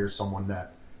to hire someone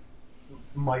that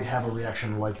might have a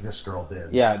reaction like this girl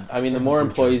did. Yeah, I mean, the In the more future.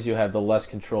 employees you have, the less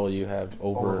control you have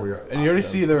over. Over And you already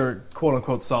see their quote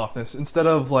unquote softness. Instead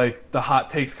of like the hot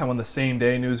takes come on the same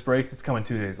day news breaks, it's coming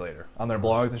 2 days later on their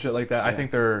blogs and shit like that. I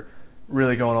think they're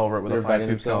really going over it with They're a fine vetting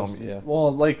tooth comb. themselves, yeah.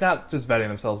 Well, like not just vetting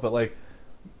themselves, but like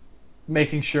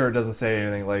making sure it doesn't say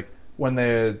anything. Like when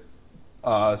they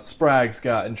Sprags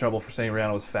got in trouble for saying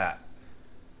Rihanna was fat,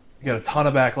 he got a ton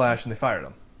of backlash and they fired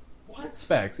him. What?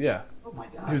 Spags, yeah, Oh my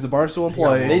god. he was a Barstool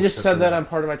employee. They just Bullshit said for that that. on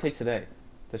Part of My Take today,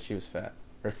 that she was fat.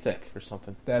 or thick or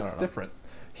something. I That's don't know. different.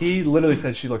 He literally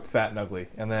said she looked fat and ugly,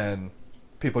 and then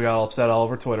people got all upset all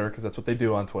over Twitter because that's what they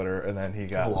do on Twitter, and then he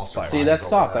got People also fired. See, that's Over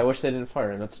soft. that. I wish they didn't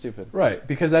fire him. That's stupid. Right,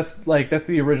 because that's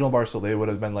the original Barstool. They would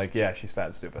have been like, yeah, she's fat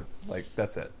and stupid. Like,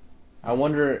 that's it. I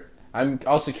wonder. I'm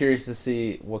also curious to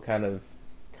see what kind of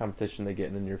competition they get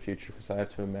in the near future, because I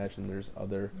have to imagine there's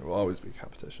other There will always be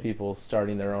competition. people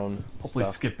starting their own Hopefully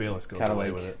stuff. Skip Bayless goes Kind of away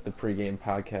like with it. the pregame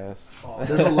podcast.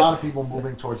 There's a lot of people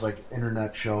moving towards like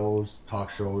internet shows, talk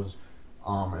shows,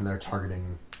 and they're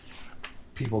targeting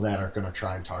people that are going to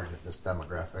try and target this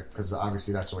demographic because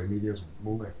obviously that's the way media is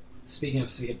moving. Speaking of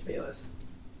Skip Bayless,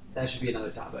 that should be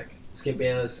another topic. Skip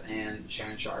Bayless and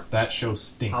Sharon Sharp. That show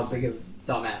stinks. How big of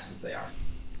dumbasses they are.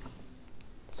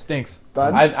 Stinks.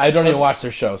 Ben, I don't even watch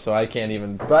their show, so I can't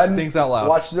even. Ben Stinks out loud.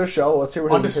 watch their show. Let's hear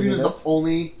what his Undisputed opinion is is. the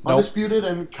only Nope. Undisputed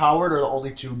and Coward are the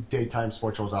only two daytime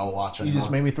sports shows I will watch. You Anymore. just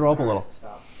made me throw up a little.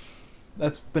 Stop.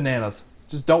 That's bananas.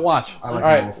 Just don't watch. I like All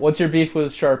right, both. what's your beef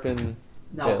with Sharp and?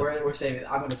 No, Yes. we're saving.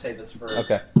 I'm going to save this for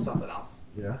Okay. something else.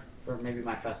 Yeah. For maybe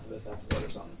my Festivus episode or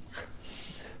something.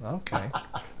 Okay.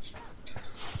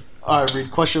 All right,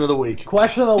 Reed. Question of the week.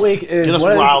 Question of the week is Get us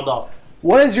riled up.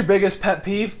 what is your biggest pet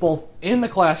peeve, both in the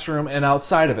classroom and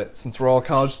outside of it? Since we're all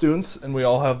college students and we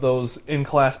all have those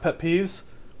in-class pet peeves,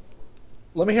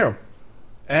 let me hear them.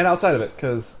 And outside of it,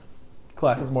 because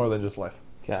class is more than just life.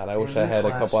 God, I wish In I the had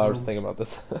a couple hours to classroom. think about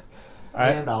this. All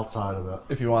right. And outside of it.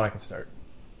 If you want, I can start.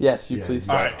 Yes, you Yeah, please.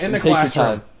 you All right, in the Take your classroom,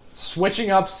 time.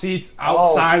 switching up seats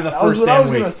outside of the that was first what I damn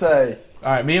was week. gonna say.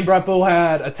 All right, me and Brett Boo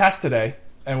had a test today,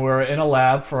 and we were in a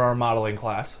lab for our modeling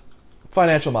class,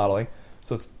 financial modeling.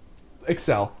 So it's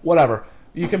Excel, whatever.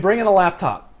 You can bring in a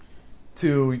laptop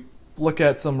to look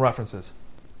at some references.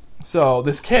 So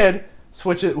this kid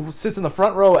sits in the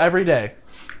front row every day,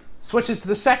 switches to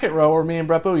the second row where me and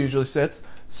Brett Boo usually sits,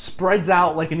 spreads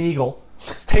out like an eagle,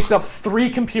 takes up 3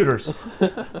 computers.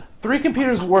 3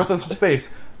 computers worth of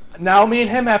space. Now me and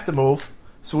him have to move.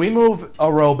 So we move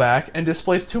a row back and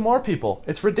displace 2 more people.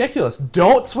 It's ridiculous.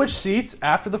 Don't switch seats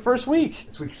after the first week.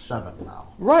 It's week 7 now.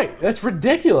 Right. That's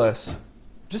ridiculous.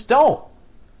 Just don't.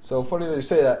 So funny that you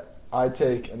say that. I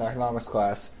take an economics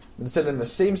class. Been sitting in the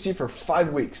same seat for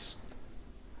 5 weeks.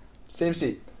 Same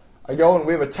seat. I go and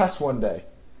we have a test one day.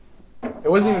 It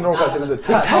wasn't even a normal class. It was a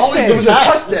test. always It was a a test.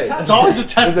 test day. It's always a It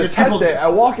test. was a test day. I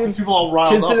walk in. People all riled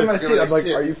Kid up. sit in if my you're seat. I'm like,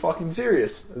 sick. are you fucking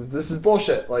serious? This is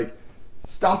bullshit. Like,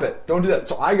 stop it. Don't do that.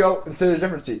 So I go and sit in a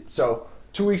different seat. So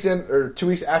 2 weeks in, or 2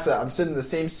 weeks after that, I'm sitting in the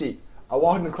same seat. I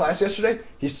walked into class yesterday.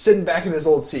 He's sitting back in his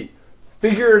old seat.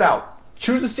 Figure it out.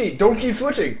 Choose a seat. Don't keep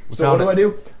switching. So Found what it.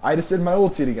 do? I had to sit in my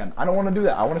old seat again. I don't want to do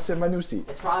that. I want to sit in my new seat.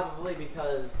 It's probably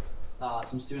because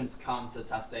some students come to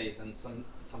test days and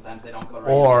sometimes they don't go right.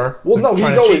 Or Well, no,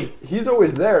 trying he's to cheat. he's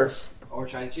always there. Or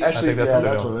try to cheat. Actually, think that's yeah, what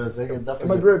they're That's doing. what it is. They can It might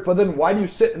definitely. be right, but then why do you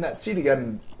sit in that seat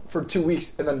again for 2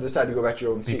 weeks and then decide to go back to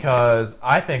your own seat? Because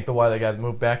I think the why they got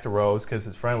moved back to rows because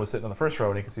his friend was sitting on the first row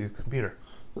and he could see his computer.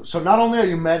 So not only are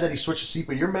you mad that he switched seat,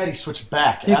 but you're mad he switched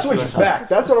back. He after switched the test. back.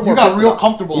 That's what I'm You more got pissed real about.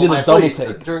 comfortable You in did a that double seat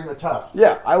take. during the test.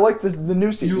 Yeah, I like the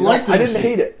new seat. You know? like the I new didn't seat.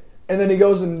 hate it. And then he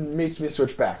goes and makes me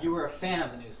switch back. You were a fan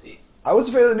of the new seat. I was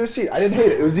a fan of the new seat. I didn't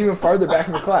hate it. It was even farther back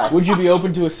in the class. Would you be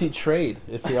open to a seat trade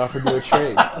if he offered you a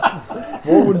trade?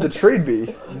 What would the trade be?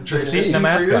 The seat and the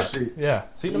for your mascot. seat. Yeah,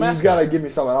 seat and the He's mascot. got to give me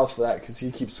something else for that because he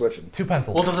keeps switching. 2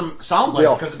 pencils. Well, it doesn't sound like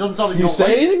Deal. because it doesn't sound like you You don't say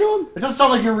like, anything to him? it doesn't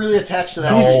sound like you're really attached to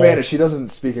that. No. He's seat. Spanish. He doesn't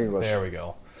speak English. There we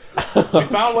go. We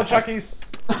found what Chucky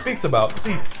speaks about,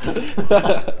 seats.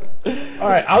 All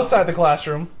right, outside the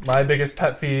classroom, my biggest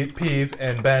pet peeve,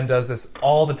 and Ben does this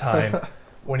all the time,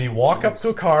 when you walk up to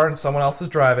a car and someone else is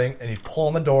driving, and you pull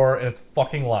on the door and it's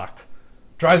fucking locked.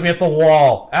 Drives me up the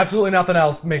wall. Absolutely nothing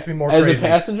else makes me more As crazy. a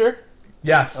passenger?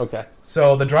 Yes. Okay.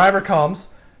 So the driver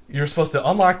comes, you're supposed to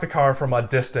unlock the car from a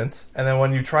distance, and then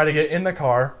when you try to get in the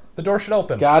car, the door should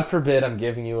open. God forbid I'm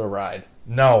giving you a ride.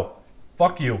 No.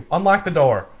 Fuck you. Unlock the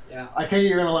door. Yeah. I take it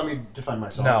you're gonna let me defend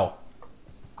myself. No.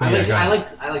 I Yeah, like go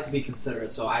ahead. I like to be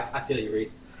considerate, so I feel you,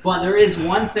 Reed. But there is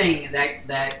one thing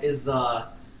that is the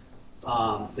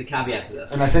caveat to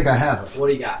this. And I think I have What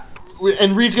do you got? it.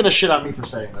 And Reed's gonna shit on me for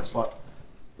saying this, but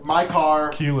my car.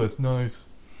 Keyless, nice.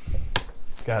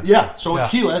 God. Yeah, so it's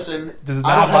Yeah. keyless, and Does it I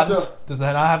not don't have have buttons? to. Does it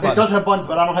not have It buttons? does have buttons,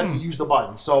 but I don't have to use the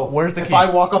button. So Where's the if key?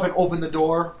 I walk up and open the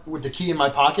door with the key in my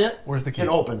pocket, Where's the key? it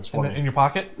opens for in me. your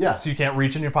pocket? Yeah. So you can't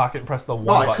reach in your pocket and press the No,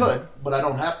 one I button. could, but I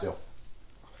don't have to.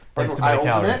 Burns too I many open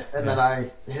calories. it, and Yeah. then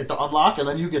I hit the unlock, and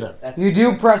then you get in. That's You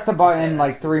do press the button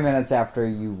like 3 minutes after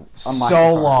you unlock So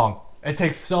the car. long. It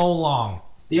takes so long.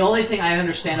 the only thing I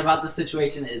understand about this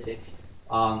situation is if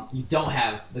you don't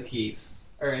have the keys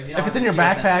Or if, you don't If it's have in your the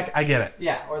key, backpack, I get it.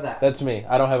 yeah, or that. That's me.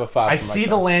 I don't have a fob. I for my see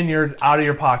the car. lanyard out of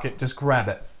your pocket. Just grab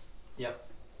it. Yep.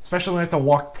 Especially when you have to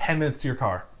walk 10 minutes to your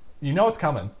car. You know it's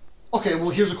coming. Okay, well,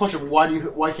 here's a question. Why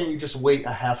can't you just wait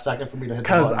a half second for me to hit the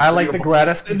Because button? I like the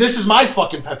gratis. This is my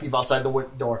fucking pet peeve outside the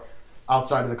door,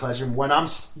 outside of the classroom. When I'm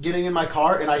getting in my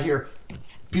car and I hear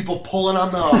people pulling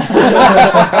on the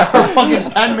for fucking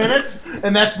 10 minutes,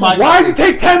 and that's my. Why does it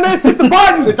take 10 minutes to hit the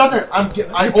button? It doesn't.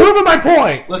 Proving my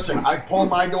point. Listen, I pull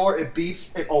my door, it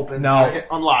beeps, it opens, No. I hit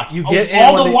unlock. You get in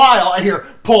all when the while I hear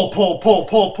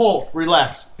pull,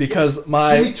 relax. Because Give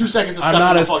me 2 seconds to I'm step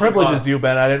not in the as fucking privileged car. as you,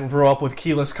 Ben. I didn't grow up with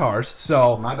keyless cars.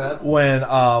 So My bad. when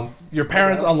your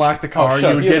parents unlocked the car, shut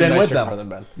you would up. You get have a in with nicer car them.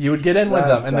 than Ben. You would get in with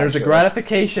That's them, and not there's a true.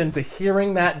 gratification to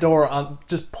hearing that door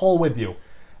just pull with you.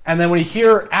 And then when you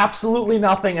hear absolutely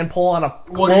nothing and pull on a What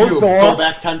do you closed do? door, Go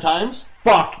back 10 times?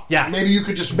 fuck yes. Maybe you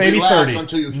could just Maybe relax 30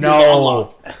 until you hear no. the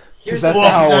unlock. Here's That's the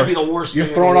not how it that'd be works. the worst You're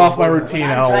thing throwing in the off my world. routine. When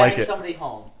I I'm don't driving like it. somebody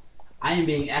home, I am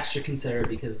being extra considerate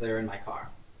because they're in my car.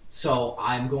 So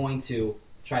I'm going to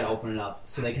try to open it up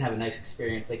so they can have a nice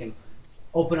experience. They can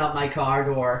open up my car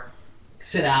door,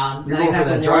 sit down, You're not even going for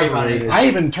have that to worry driver about rating. it. I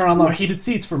even turn on the heated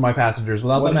seats for my passengers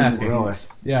without them asking. Really?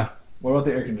 Yeah. What about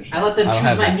the air conditioning? I let them I don't choose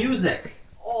have my that. music.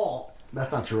 Oh,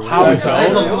 That's not true. How that's so?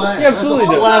 that's a You lie. absolutely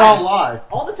That's a do. flat out lie.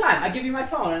 all the time. I give you my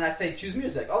phone and I say choose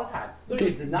music all the time. Don't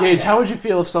even deny Gage, that. how would you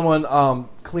feel if someone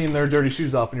cleaned their dirty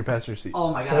shoes off in your passenger seat?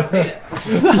 Oh my god, I hate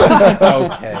it.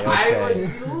 Okay. I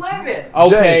would live it.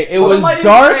 Okay. It was Somebody would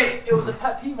dark. say it was a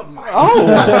pet peeve of mine.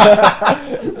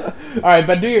 Oh. All right,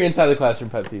 but do your inside the classroom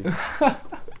pet peeve.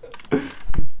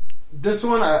 This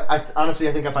one, I honestly,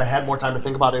 I think if I had more time to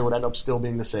think about it, it would end up still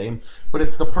being the same. But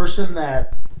it's the person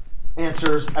that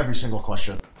answers every single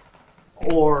question,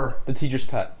 or The teacher's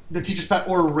pet. the teacher's pet,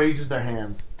 or raises their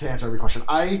hand to answer every question.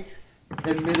 I,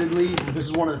 admittedly, this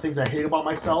is one of the things I hate about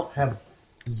myself. Have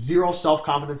zero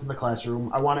self-confidence in the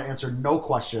classroom. I want to answer no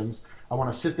questions. I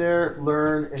want to sit there,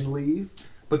 learn, and leave.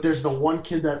 But there's the one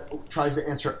kid that tries to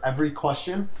answer every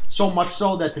question, so much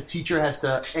so that the teacher has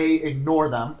to A, ignore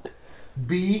them,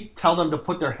 B, tell them to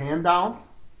put their hand down,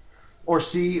 or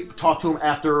C, talk to them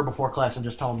after or before class and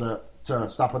just tell them to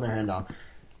stop putting their hand down.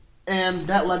 And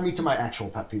that led me to my actual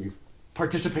pet peeve.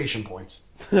 Participation points.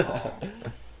 The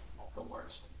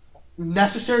worst.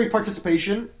 Necessary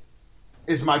participation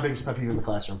is my biggest pet peeve in the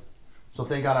classroom. So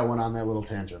thank God I went on that little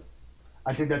tangent.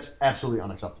 I think that's absolutely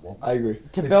unacceptable. I agree.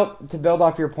 To build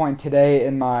off your point, today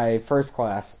in my first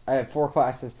class, I had 4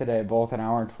 classes today, both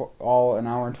all an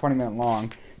hour and 20 minute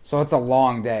long. So it's a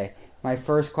long day. My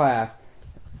first class,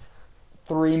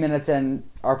 3 minutes in,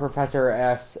 our professor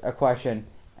asks a question,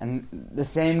 and the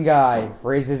same guy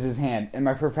raises his hand, and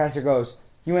my professor goes,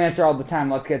 "You answer all the time.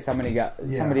 Let's get somebody I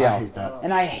else." hate that.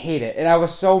 And I hate it. And I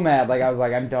was so mad. Like, I was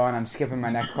like, I'm done. I'm skipping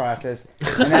my next classes.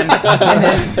 And then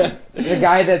the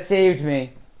guy that saved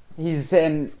me, he's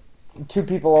sitting 2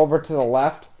 people over to the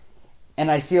left, and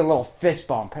I see a little fist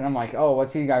bump. And I'm like, oh,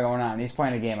 what's he got going on? And he's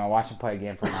playing a game. I watch him play a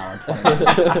game for an hour and 20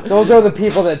 minutes. Those are the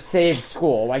people that saved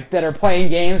school. Like, that are playing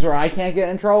games where I can't get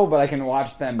in trouble, but I can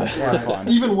watch them have fun.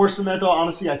 Even worse than that, though,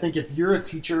 honestly, I think if you're a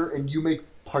teacher and you make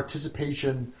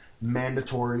participation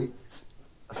mandatory,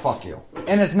 fuck you.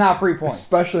 And it's not free points.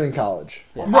 Especially in college.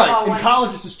 How Right. about In when-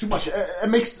 college, this is too much. It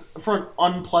makes for an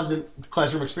unpleasant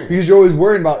classroom experience. Because you're always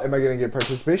worried about, am I going to get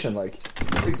participation? Like,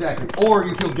 Exactly. Or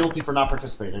you feel guilty for not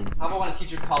participating. How about when a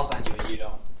teacher calls on you and you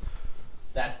don't?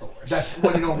 That's the worst. That's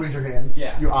when you don't raise your hand.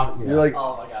 Yeah. You're you're like,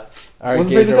 Oh my god. All right, wasn't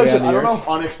Gage, paying are we attention. on I don't yours?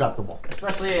 know. Unacceptable.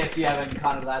 Especially if you haven't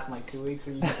gone to class in like 2 weeks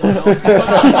and you just don't know what's going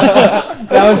on.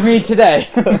 That was me today.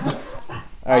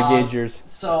 All right, Gage, yours.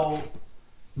 So,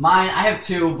 mine, I have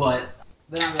 2, but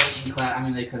they're not really in class. I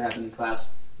mean, they could happen in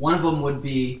class. One of them would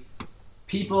be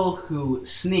people who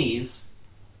sneeze,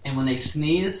 and when they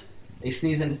sneeze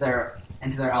into their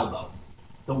elbow.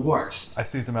 The worst. I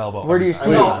see some elbow. Where do you I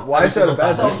sneeze? mean, why is that a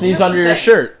bad So- thing? Sneeze here's under the your thing.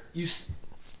 shirt. You I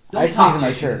don't sneeze talk in my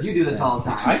to shirt. You do this all the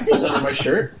time. I sneeze under my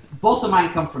shirt. Both of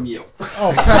mine come from you.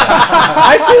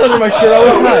 I sneeze under my shirt all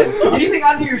the time. Sneezing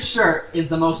under your shirt is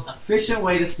the most efficient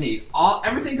way to sneeze.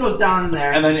 Everything goes down in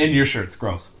there. And then into your shirt. It's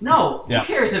gross. No, Yeah.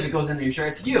 who cares if it goes into your shirt?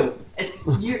 It's you. It's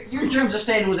your germs are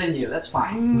staying within you. That's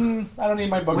fine. I don't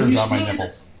need my When you boogers on my sneeze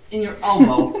nipples. in your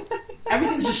elbow,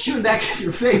 everything's just shooting back in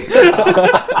your face,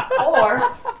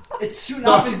 or it's shooting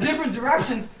off in different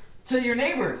directions to your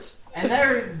neighbors, and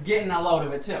they're getting a load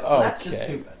of it too. So that's just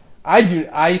Okay. stupid. I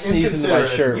sneeze into my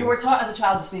Inconsiderate. shirt. You were taught as a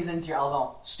child to sneeze into your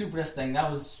elbow. Stupidest thing. That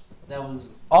was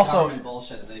Also- government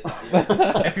bullshit that they taught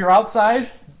you. If you're outside,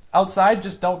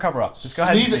 just don't cover up. Just go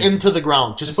ahead and Sneeze sneeze. into the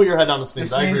ground. Just put your head down and sneeze.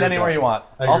 Just I agree sneeze with anywhere that. you want.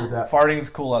 I agree Also, with that. farting's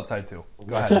cool outside too.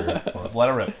 Go ahead. Let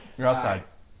it rip. You're outside.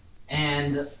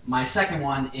 And my second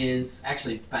one is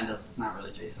actually Ben does. It's not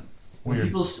really Jason. When Weird.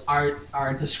 people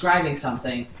are describing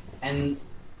something and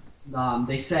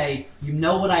they say, "You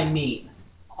know what I mean,"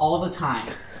 all the time.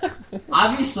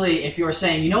 Obviously, if you're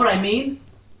saying, "You know what I mean,"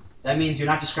 that means you're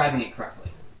not describing it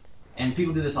correctly. And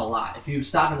people do this a lot. If you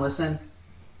stop and listen,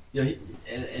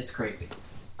 it's crazy.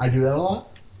 I do that a lot.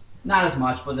 Not as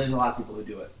much, but there's a lot of people who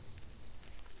do it.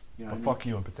 You know what I mean? Fuck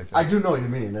you in particular. I do know what you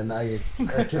mean, and I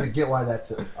can get why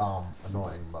that's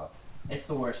annoying, but It's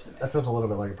the worst to me. that feels a little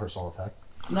bit like a personal attack.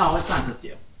 No, it's not just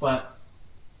you, but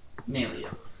mainly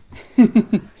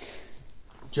you.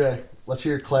 Jay, let's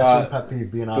hear your classroom pet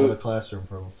peeve being out of the classroom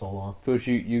for so long. Pooch,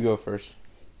 you go first.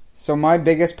 So my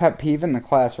biggest pet peeve in the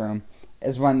classroom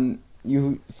is when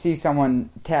you see someone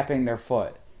tapping their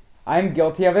foot. I'm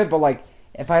guilty of it, but like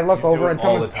if I look You do over it and all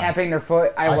someone's the time. tapping their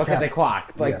foot, I look at tap. the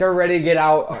clock. Like Yeah. they're ready to get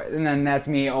out, and then that's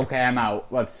me. Okay, I'm out.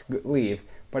 Let's leave.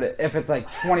 But if it's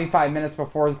like 25 minutes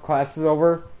before class is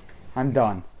over, I'm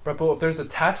done. But if there's a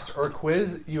test or a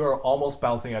quiz, you are almost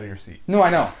bouncing out of your seat. No, I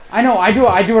know. I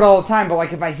do it all the time. But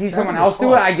like if I see someone else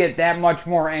do it, I get that much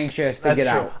more anxious to That's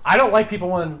get true. out. I don't like people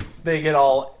when they get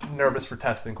all nervous for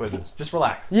tests and quizzes. Just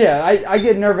relax. Yeah, I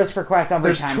get nervous for class every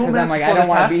There's time 2 because I'm minutes like I before don't the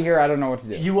want to be test. here. I don't know what to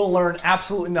do. You will learn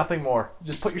absolutely nothing more.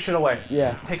 Just put your shit away.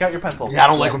 Yeah. Take out your pencil. Yeah, I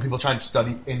don't like when people try to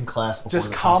study in class before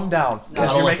Just the calm test. down. No, I Because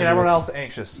don't you're like making to do everyone it. else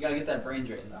anxious. You gotta get that brain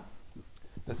drain though.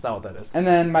 That's not what that is. And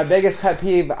then my biggest pet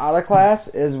peeve out of class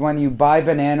is when you buy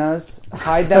bananas,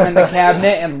 hide them in the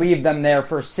cabinet, and leave them there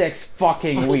for 6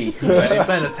 fucking weeks. You've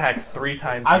been attacked 3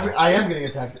 times. I am getting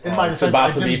attacked. In my It's defense, about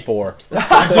I to be didn't, 4.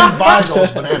 I didn't buy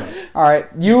those bananas. All right,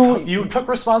 You took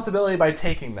responsibility by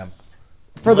taking them.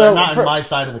 for They're the not for, in my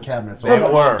side of the cabinet, so They I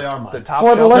don't know were. if they are mine. The top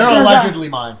For the shelf. listeners- They're out- allegedly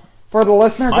mine. for the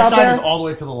listeners My out side there. is all the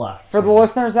way to the left. For the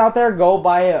listeners out there, go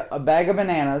buy a bag of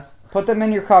bananas, put them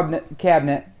in your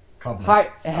cabinet,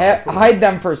 hide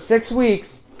them for 6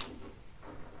 weeks.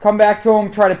 Come back to them,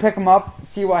 try to pick them up,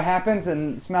 see what happens,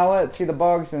 and smell it, see the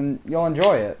bugs, and you'll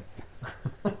enjoy it.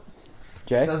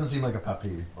 Jay? It doesn't seem like a pet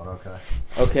peeve, but okay.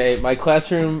 Okay, my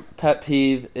classroom pet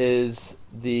peeve is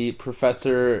the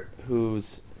professor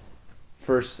whose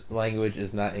first language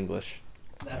is not English.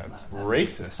 That's not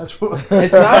Racist. That's what,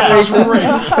 It's not That's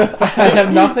racist. I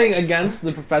have nothing against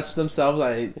the professors themselves.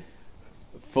 I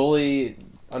fully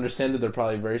understand that they're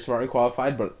probably very smart and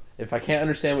qualified, but if I can't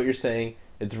understand what you're saying,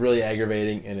 it's really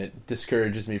aggravating and it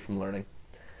discourages me from learning.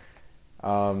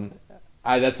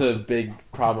 That's a big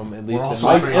problem, at least also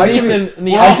in, afraid- at least in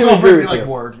the We're I also can agree afraid to with be like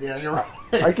you. word. Yeah, you're right.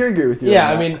 I can agree with you. Yeah,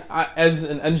 on I that. mean, as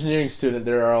an engineering student,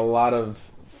 there are a lot of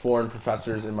foreign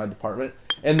professors in my department,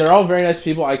 and they're all very nice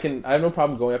people. I have no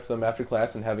problem going up to them after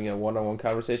class and having a one-on-one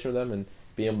conversation with them and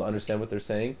being able to understand what they're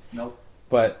saying. Nope.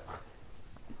 But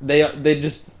they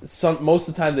just most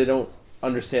of the time they don't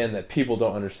understand that people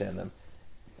don't understand them.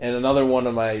 And another one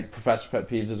of my professor pet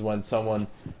peeves is when someone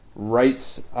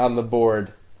writes on the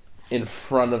board in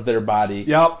front of their body,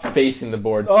 Yep. facing the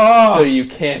board, Oh! so you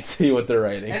can't see what they're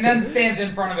writing. And then stands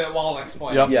in front of it while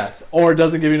explaining. Yep. Yes. Or it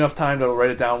doesn't give you enough time to write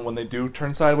it down when they do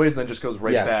turn sideways, and then just goes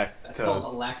right Yes. back That's to. called a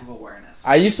lack of awareness.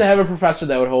 I used to have a professor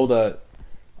that would hold a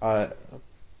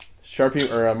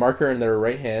Sharpie or a marker in their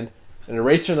right hand, an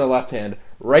eraser in their left hand,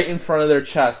 right in front of their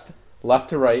chest,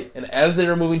 left to right, and as they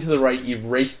were moving to the right,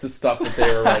 erase the stuff that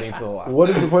they were writing to the left. What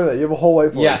is the point of that? You have a whole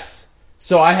whiteboard. Yes.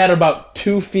 So I had about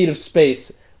 2 feet of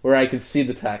space where I could see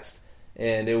the text,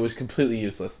 and it was completely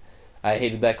useless. I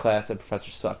hated that class. That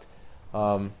professor sucked.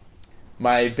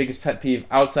 My biggest pet peeve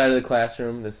outside of the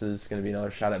classroom, this is going to be another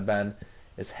shot at Ben,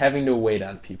 is having to wait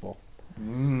on people.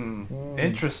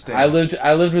 Interesting. I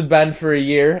lived with Ben for a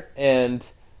year, and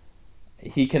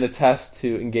he can attest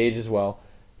to Engage as well.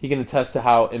 He can attest to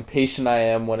how impatient I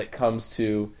am when it comes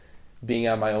to being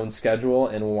on my own schedule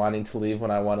and wanting to leave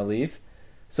when I want to leave.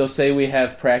 So say we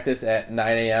have practice at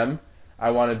 9 a.m. I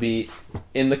want to be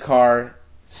in the car,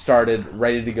 started,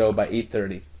 ready to go by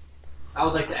 8:30. I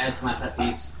would like to add to my pet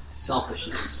peeves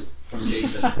selfishness from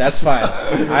Jason. That's fine.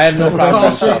 I have no problem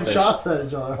being selfish. Shots at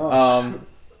each other. Huh?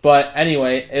 But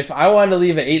anyway, if I wanted to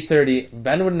leave at 8:30,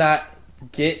 Ben would not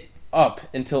get up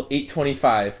until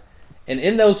 8:25. And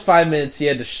in those 5 minutes, he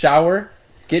had to shower,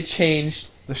 get changed,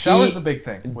 the shower's eat, the big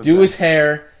thing. with do that. his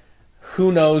hair,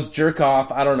 who knows, jerk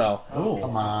off, I don't know.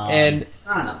 Come on. And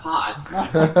Not on the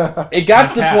pod. it got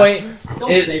to the point,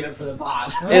 Don't It- save it for the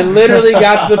pod. it literally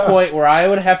got to the point where I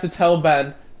would have to tell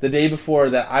Ben the day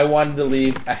before that I wanted to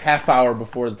leave a half hour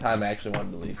before the time I actually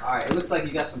wanted to leave. All right, it looks like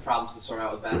you got some problems to sort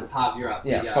out with Ben. Pav, you're up.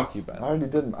 Yeah, You go. fuck you, I Ben. already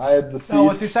didn't. I had the seats. No,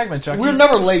 what's your segment, Chucky? we were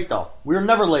never late, though. We were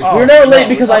never late. Oh. We were never late no,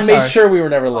 because I'm I made sorry. sure we were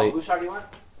never Oh, late. whose shot do you want?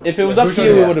 If it was Yeah, up who's to on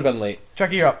you, that? we would have been late.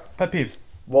 Chucky, you're up. Pet peeves.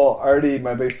 Well, already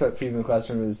my biggest pet peeve in the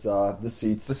classroom is the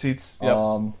seats. The seats. Yep.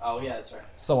 Oh yeah, that's right.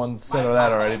 Someone said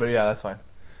that already, but yeah, that's fine.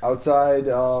 Outside,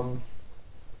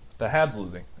 The Habs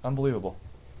losing. Unbelievable.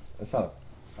 it's not.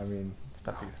 I mean, It's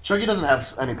pet peeve. Chucky doesn't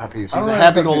have any pet peeves. I He's don't a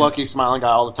have pet happy-go-lucky, smiling guy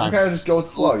all the you time. kind of just go with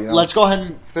the flow, you know. Let's go ahead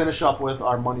and finish up with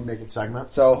our money-making segment.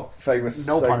 So, Fagmus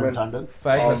No pun segment. intended.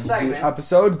 Um, Segment.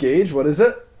 episode Gage. What is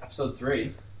it? Episode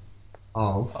 3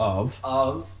 Of.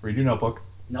 of. Read your notebook.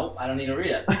 Nope, I don't need to read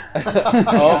it. Oh,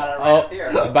 Got it right up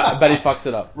here. Bet he fucks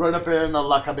it up. Right up in the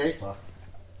La Cabeza.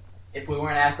 If we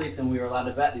weren't athletes and we were allowed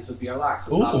to bet, these would be our locks.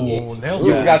 Without a gauge. Ooh, nailed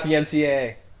You that. forgot the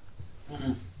NCAA.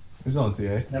 Who's on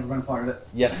CA? Never been a part of it.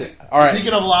 Yes. All right.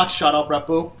 Speaking of locks, shut up, Rep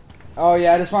Boo. Oh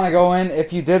yeah, I just want to go in.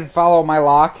 If you did follow my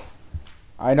lock,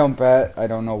 I don't bet. I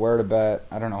don't know where to bet.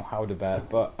 I don't know how to bet,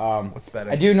 but What's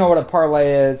betting? I do know what a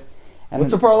parlay is. And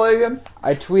What's a parlay again?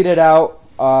 I tweeted out,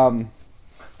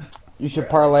 you should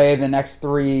parlay the next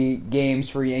 3 games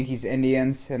for Yankees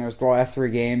Indians, and it was the last 3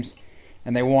 games,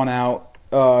 and they won out.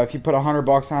 If you put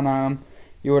 $100 on them,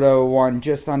 you would have won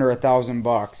just under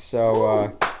 $1,000.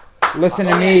 So listen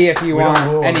to me if you We don't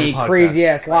want rule on any the podcast. crazy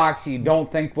ass locks you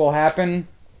don't think will happen.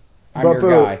 I'm But your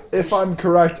Boo, guy. if I'm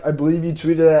correct, I believe you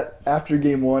tweeted that after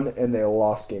game 1 and they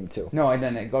lost game 2. No, I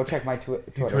didn't. Go check my He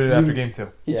Twitter. tweeted after game 2.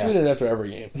 He Yeah. tweeted after every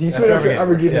game. He After tweeted every after game.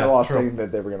 every game Yeah, they lost true. saying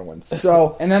that they were going to win.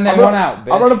 So And then they I'm won gonna- out,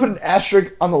 bitch. I'm going to put an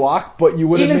asterisk on the lock, but you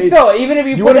would have Even made still, even if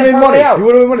you you put would have that made parlay money. out, You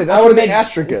would have made money. I That's would what have the made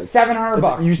asterisk is.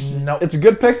 $700. It's a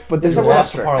good pick, but there's It's an a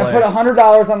asterisk. parlay. I put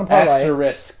 $100 on the parlay.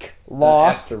 Asterisk.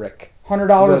 Lost. Asterisk.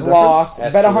 $100 Is that a lost.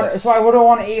 difference? Bet 100. So I would have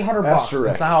won $800. Asterisk.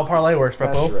 That's not how a parlay works,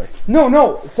 Prepo. Asterisk.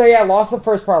 No. So yeah, lost the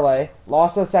first parlay,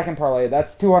 lost the second parlay.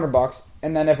 That's $200.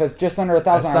 And then if it's just under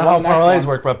That's $1,000, not I how won the next parlays one.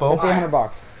 work, Prepo. That's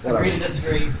 $800. Agree to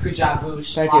disagree. Good job,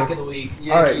 Boosh. Thank Lock you. of the week.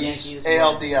 All right. Yankees,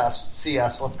 ALDS,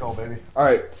 CS. Let's go, baby. All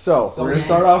right, so Go we're going to Yanks,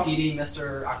 start off. TD,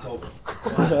 Mr. October.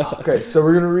 Go ahead, Pop. Okay, so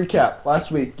we're going to recap.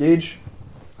 Last week, Gage,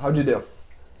 how'd you do?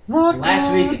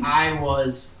 Last week I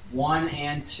was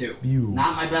 1-2. You.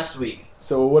 Not my best week.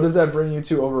 So what does that bring you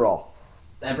to overall?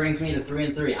 That brings me to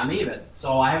 3-3. I'm even,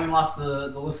 so I haven't lost the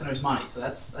listeners' money. So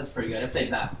that's pretty good if they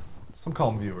bet. Some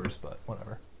call them viewers, but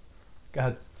whatever. Go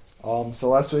ahead. So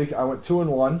last week I went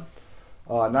 2-1.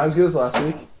 Not as good as last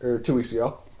week or 2 weeks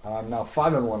ago. I'm now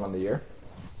 5-1 on the year.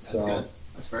 That's So good.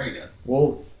 That's very good.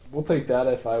 we'll take that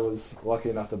if I was lucky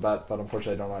enough to bet, but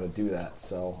unfortunately I don't know how to do that.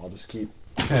 So I'll just keep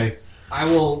Okay. I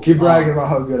will bragging about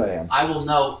how good I am. I will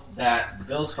note that the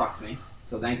Bills fucked me.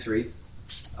 So thanks, Reed.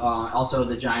 Also,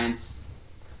 the Giants.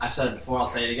 I've said it before. I'll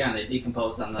say it again. They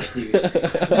decomposed on the TV show.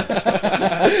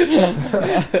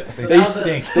 They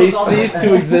stink. They ceased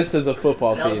to exist as a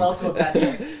football That was team. also a bad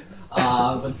day.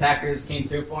 But the Packers came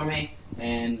through for me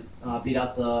and beat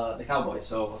out the Cowboys.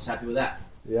 So I was happy with that.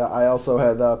 Yeah, I also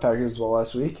had the Packers as well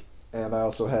last week, and I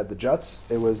also had the Jets.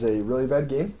 It was a really bad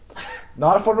game.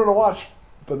 Not a fun one to watch,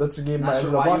 but that's a game I Not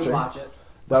ended sure up why you watching. would watch it.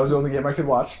 That was the only game I could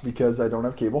watch because I don't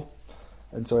have cable.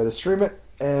 And so I had to stream it.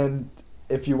 And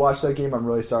if you watch that game, I'm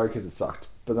really sorry because it sucked.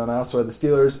 But then I also had the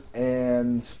Steelers,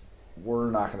 and we're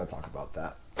not going to talk about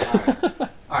that.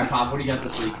 All right, Pop. What do you got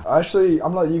this week? Actually,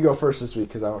 I'm going to let you go first this week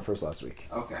because I went first last week.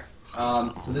 Okay.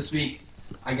 So this week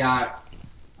I got.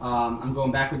 I'm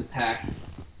going back with the Pack.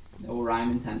 No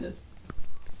rhyme intended.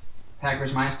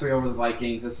 Packers -3 over the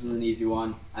Vikings. This is an easy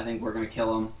one. I think we're gonna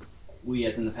kill them. We,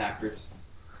 as in the Packers.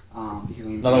 Because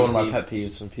I'm Another one of my team. pet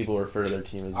peeves when people refer to their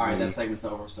team as All right, we. that segment's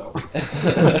over. So,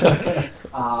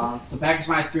 so Packers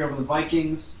 -3 over the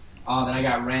Vikings. Then I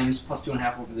got Rams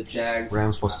 +2.5 over the Jags.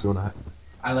 Rams plus 2.5.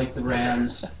 I like the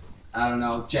Rams. I don't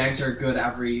know. Jags are good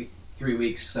every 3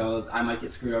 weeks, so I might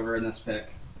get screwed over in this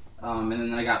pick. And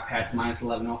then I got Pats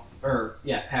 -11.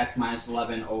 Pats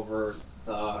 -11 over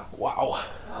the. Wow.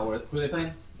 Who are they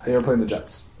playing? They were playing the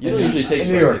Jets. You don't usually take In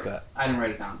New spreads York. like that. I didn't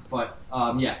write it down, but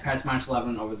Pats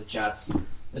 -11 over the Jets.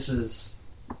 This is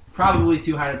probably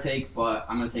too high to take, but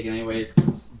I'm gonna take it anyways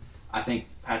because I think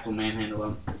Pats will manhandle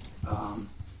them.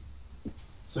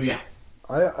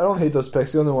 I don't hate those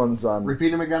picks. The only ones Repeat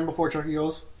them again before Chucky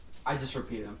goes. I just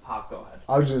repeated them. Pop, go ahead.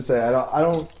 I was going to say I Take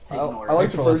an order. like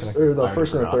Thanks the for first listening. or the I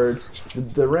first and the forgot. third.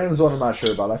 The Rams one I'm not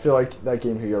sure about. I feel like that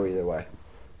game could go either way.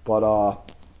 But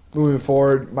moving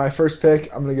forward, my first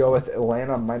pick I'm going to go with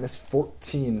Atlanta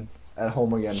 -14 at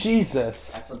home against.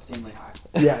 Jesus. That's obscenely high.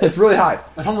 Yeah, it's really high.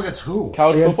 At home against who?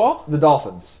 College Against football? The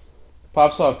Dolphins.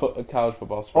 Pop saw a college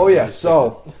football spread. Oh yeah,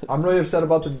 so I'm really upset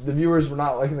about the viewers. We're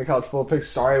not liking the college football picks.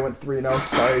 Sorry, I went 3-0.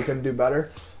 Sorry, I couldn't do better.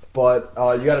 But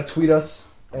you got to tweet us,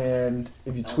 and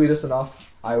if you tweet us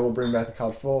enough, I will bring back the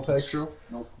college football picks. That's true.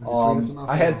 Nope.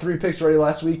 I had 3 picks already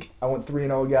last week. I went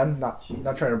 3-0 again. Not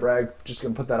trying to brag. Just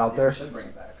gonna put that out there. Should bring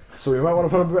it back. So we might want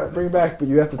to bring him back, but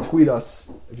you have to tweet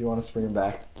us if you want us to bring him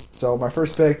back. So my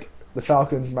first pick, the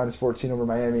Falcons, -14 over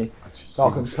Miami.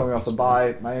 Falcons coming off the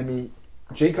bye. Miami,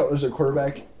 Jay Cutler's their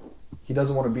quarterback. He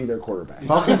doesn't want to be their quarterback.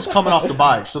 Falcons coming off the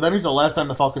bye. So that means the last time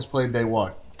the Falcons played, they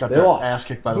what? Got They their lost. ass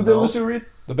kicked by the Who did they lose Bills. to, Reed?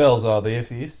 The Bills, the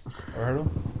AFC East. Ever heard of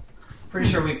them? Pretty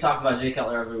sure we've talked about Jay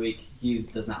Cutler every week. He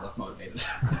does not look motivated.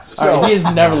 So He has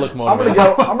never looked I'm motivated.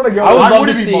 gonna go. I would I love to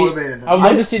wouldn't be see. motivated. I would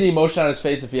love to see the emotion on his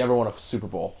face if he ever won a Super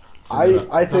Bowl. I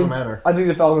Doesn't think matter. I think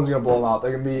the Falcons are gonna blow them out.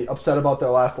 They're gonna be upset about their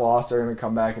last loss. They're gonna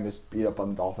come back and just beat up on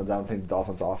the Dolphins. I don't think the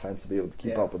Dolphins' offense will be able to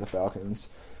keep up with the Falcons.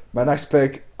 My next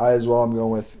pick, I'm going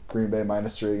with Green Bay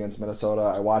 -3 against Minnesota.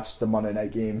 I watched the Monday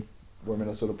night game where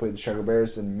Minnesota played the Chicago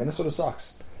Bears, and Minnesota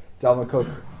sucks.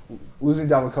 Losing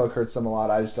Dalvin Cook hurts them a lot.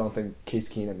 I just don't think Case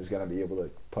Keenum is gonna be able to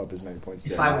put up as many points.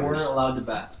 as If the I Niners. weren't allowed to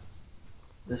bet,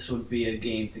 this would be a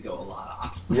game to go a lot on.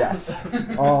 Yes.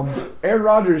 Aaron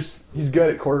Rodgers, he's good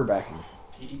at quarterbacking.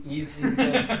 He's good. He's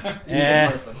a Eh.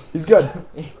 good person. He's good.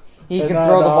 He And can then,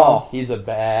 throw the ball. He's a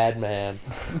bad man.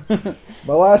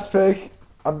 My last pick,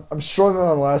 I'm struggling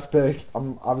on the last pick.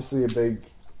 I'm obviously a big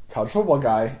college football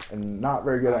guy and not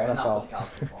very good at Enough NFL. of college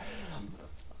football.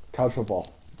 Jesus. College football.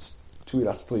 Just tweet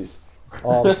us, please.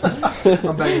 I'm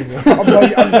begging you. I'm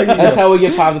begging That's you. how we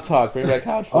get Pop to talk. Bring back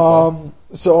college football.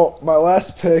 So my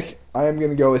last pick, I am going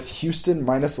to go with Houston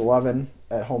 -11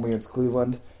 at home against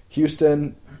Cleveland.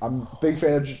 Houston, I'm a big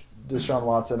fan of Deshaun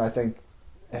Watson. I think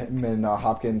him and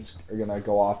Hopkins are going to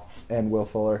go off, and Will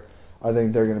Fuller. I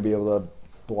think they're going to be able to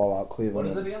blow out Cleveland. What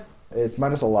is it again? It's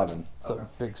 -11. It's a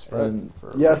big spread. And for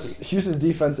a yes, rookie. Houston's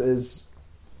defense is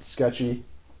sketchy,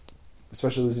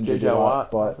 especially losing J.J. J.J. Watt,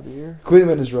 Watt but for the year.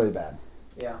 Cleveland is really bad.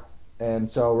 Yeah. And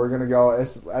so we're going to go,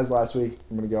 as last week,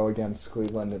 I'm going to go against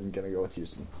Cleveland and I'm going to go with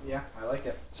Houston. Yeah, I like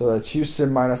it. So that's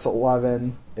Houston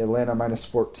 -11, Atlanta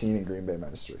 -14, and Green Bay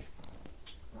 -3.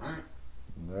 All right.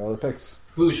 And there are the picks.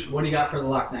 Boosh, what do you got for the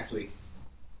lock next week?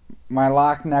 My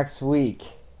lock next week.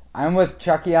 I'm with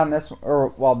Chucky on this,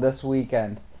 this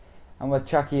weekend. I'm with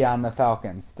Chucky on the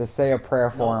Falcons. To say a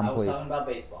prayer for him, I was please. talking about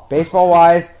baseball. Baseball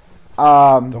wise,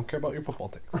 Don't care about your football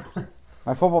takes.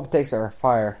 my football takes are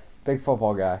fire. Big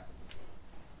football guy.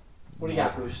 What do you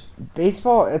got, Boosh?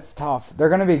 Baseball, it's tough. They're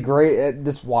gonna be great.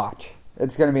 Just watch.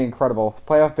 It's gonna be incredible.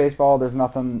 Playoff baseball, there's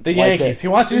nothing. The like Yankees. it. He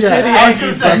wants you to Yeah, say the I was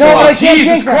gonna Yankees. say, No, but I can't Jesus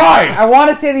jinx them. Christ! I want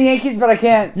to say the Yankees, but I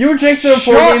can't. You were jinxing him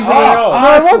 4 Shut games in a up! row.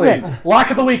 I Honestly, wasn't. lock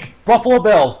of the week: Buffalo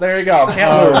Bills. There you go.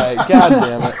 Can't All lose. right, God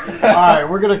damn it. All right,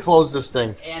 we're going to close this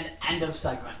thing. And end of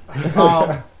segment.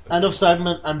 End of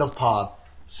segment, end of pod.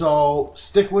 So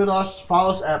stick with us. Follow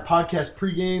us at Podcast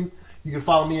Pregame. You can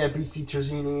follow me at BC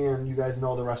Terzini, and you guys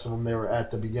know the rest of them. They were at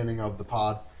the beginning of the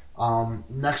pod.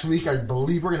 Next week, I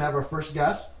believe we're going to have our first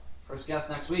guest. First guest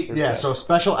next week. Yeah, so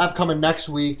special app coming next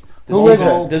week. Who is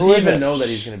Logo- it? Does Who he is even it? know that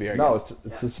he's going to be our No, guest?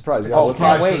 it's a surprise. It's Yeah, a let's-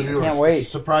 surprise wait, for the viewers. can't wait. It's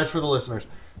a surprise for the listeners.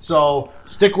 So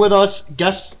stick with us.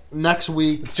 Guests next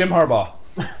week. It's Jim Harbaugh.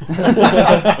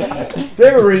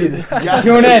 David Reed. Guests-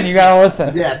 Tune in. You gotta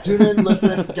listen. Yeah, tune in,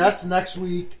 listen. Guests next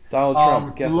week. Donald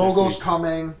Trump. Guest next Logos week.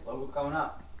 coming. Logo coming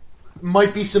up.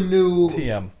 Might be some new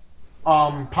TM.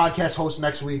 podcast hosts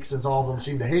next week since all of them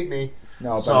seem to hate me.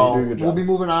 No, but So you do a good job. we'll be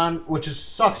moving on, which is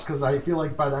sucks because I feel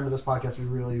like by the end of this podcast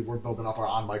we're building up our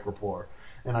on mic rapport,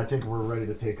 and I think we're ready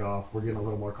to take off. We're getting a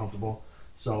little more comfortable.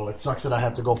 So it sucks that I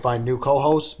have to go find new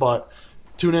co-hosts, but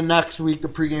tune in next week, the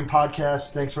pregame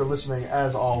podcast. Thanks for listening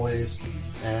as always,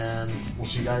 and we'll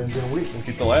see you guys in a week. We'll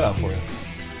keep the light on for you.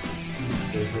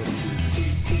 Stay good.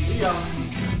 See ya.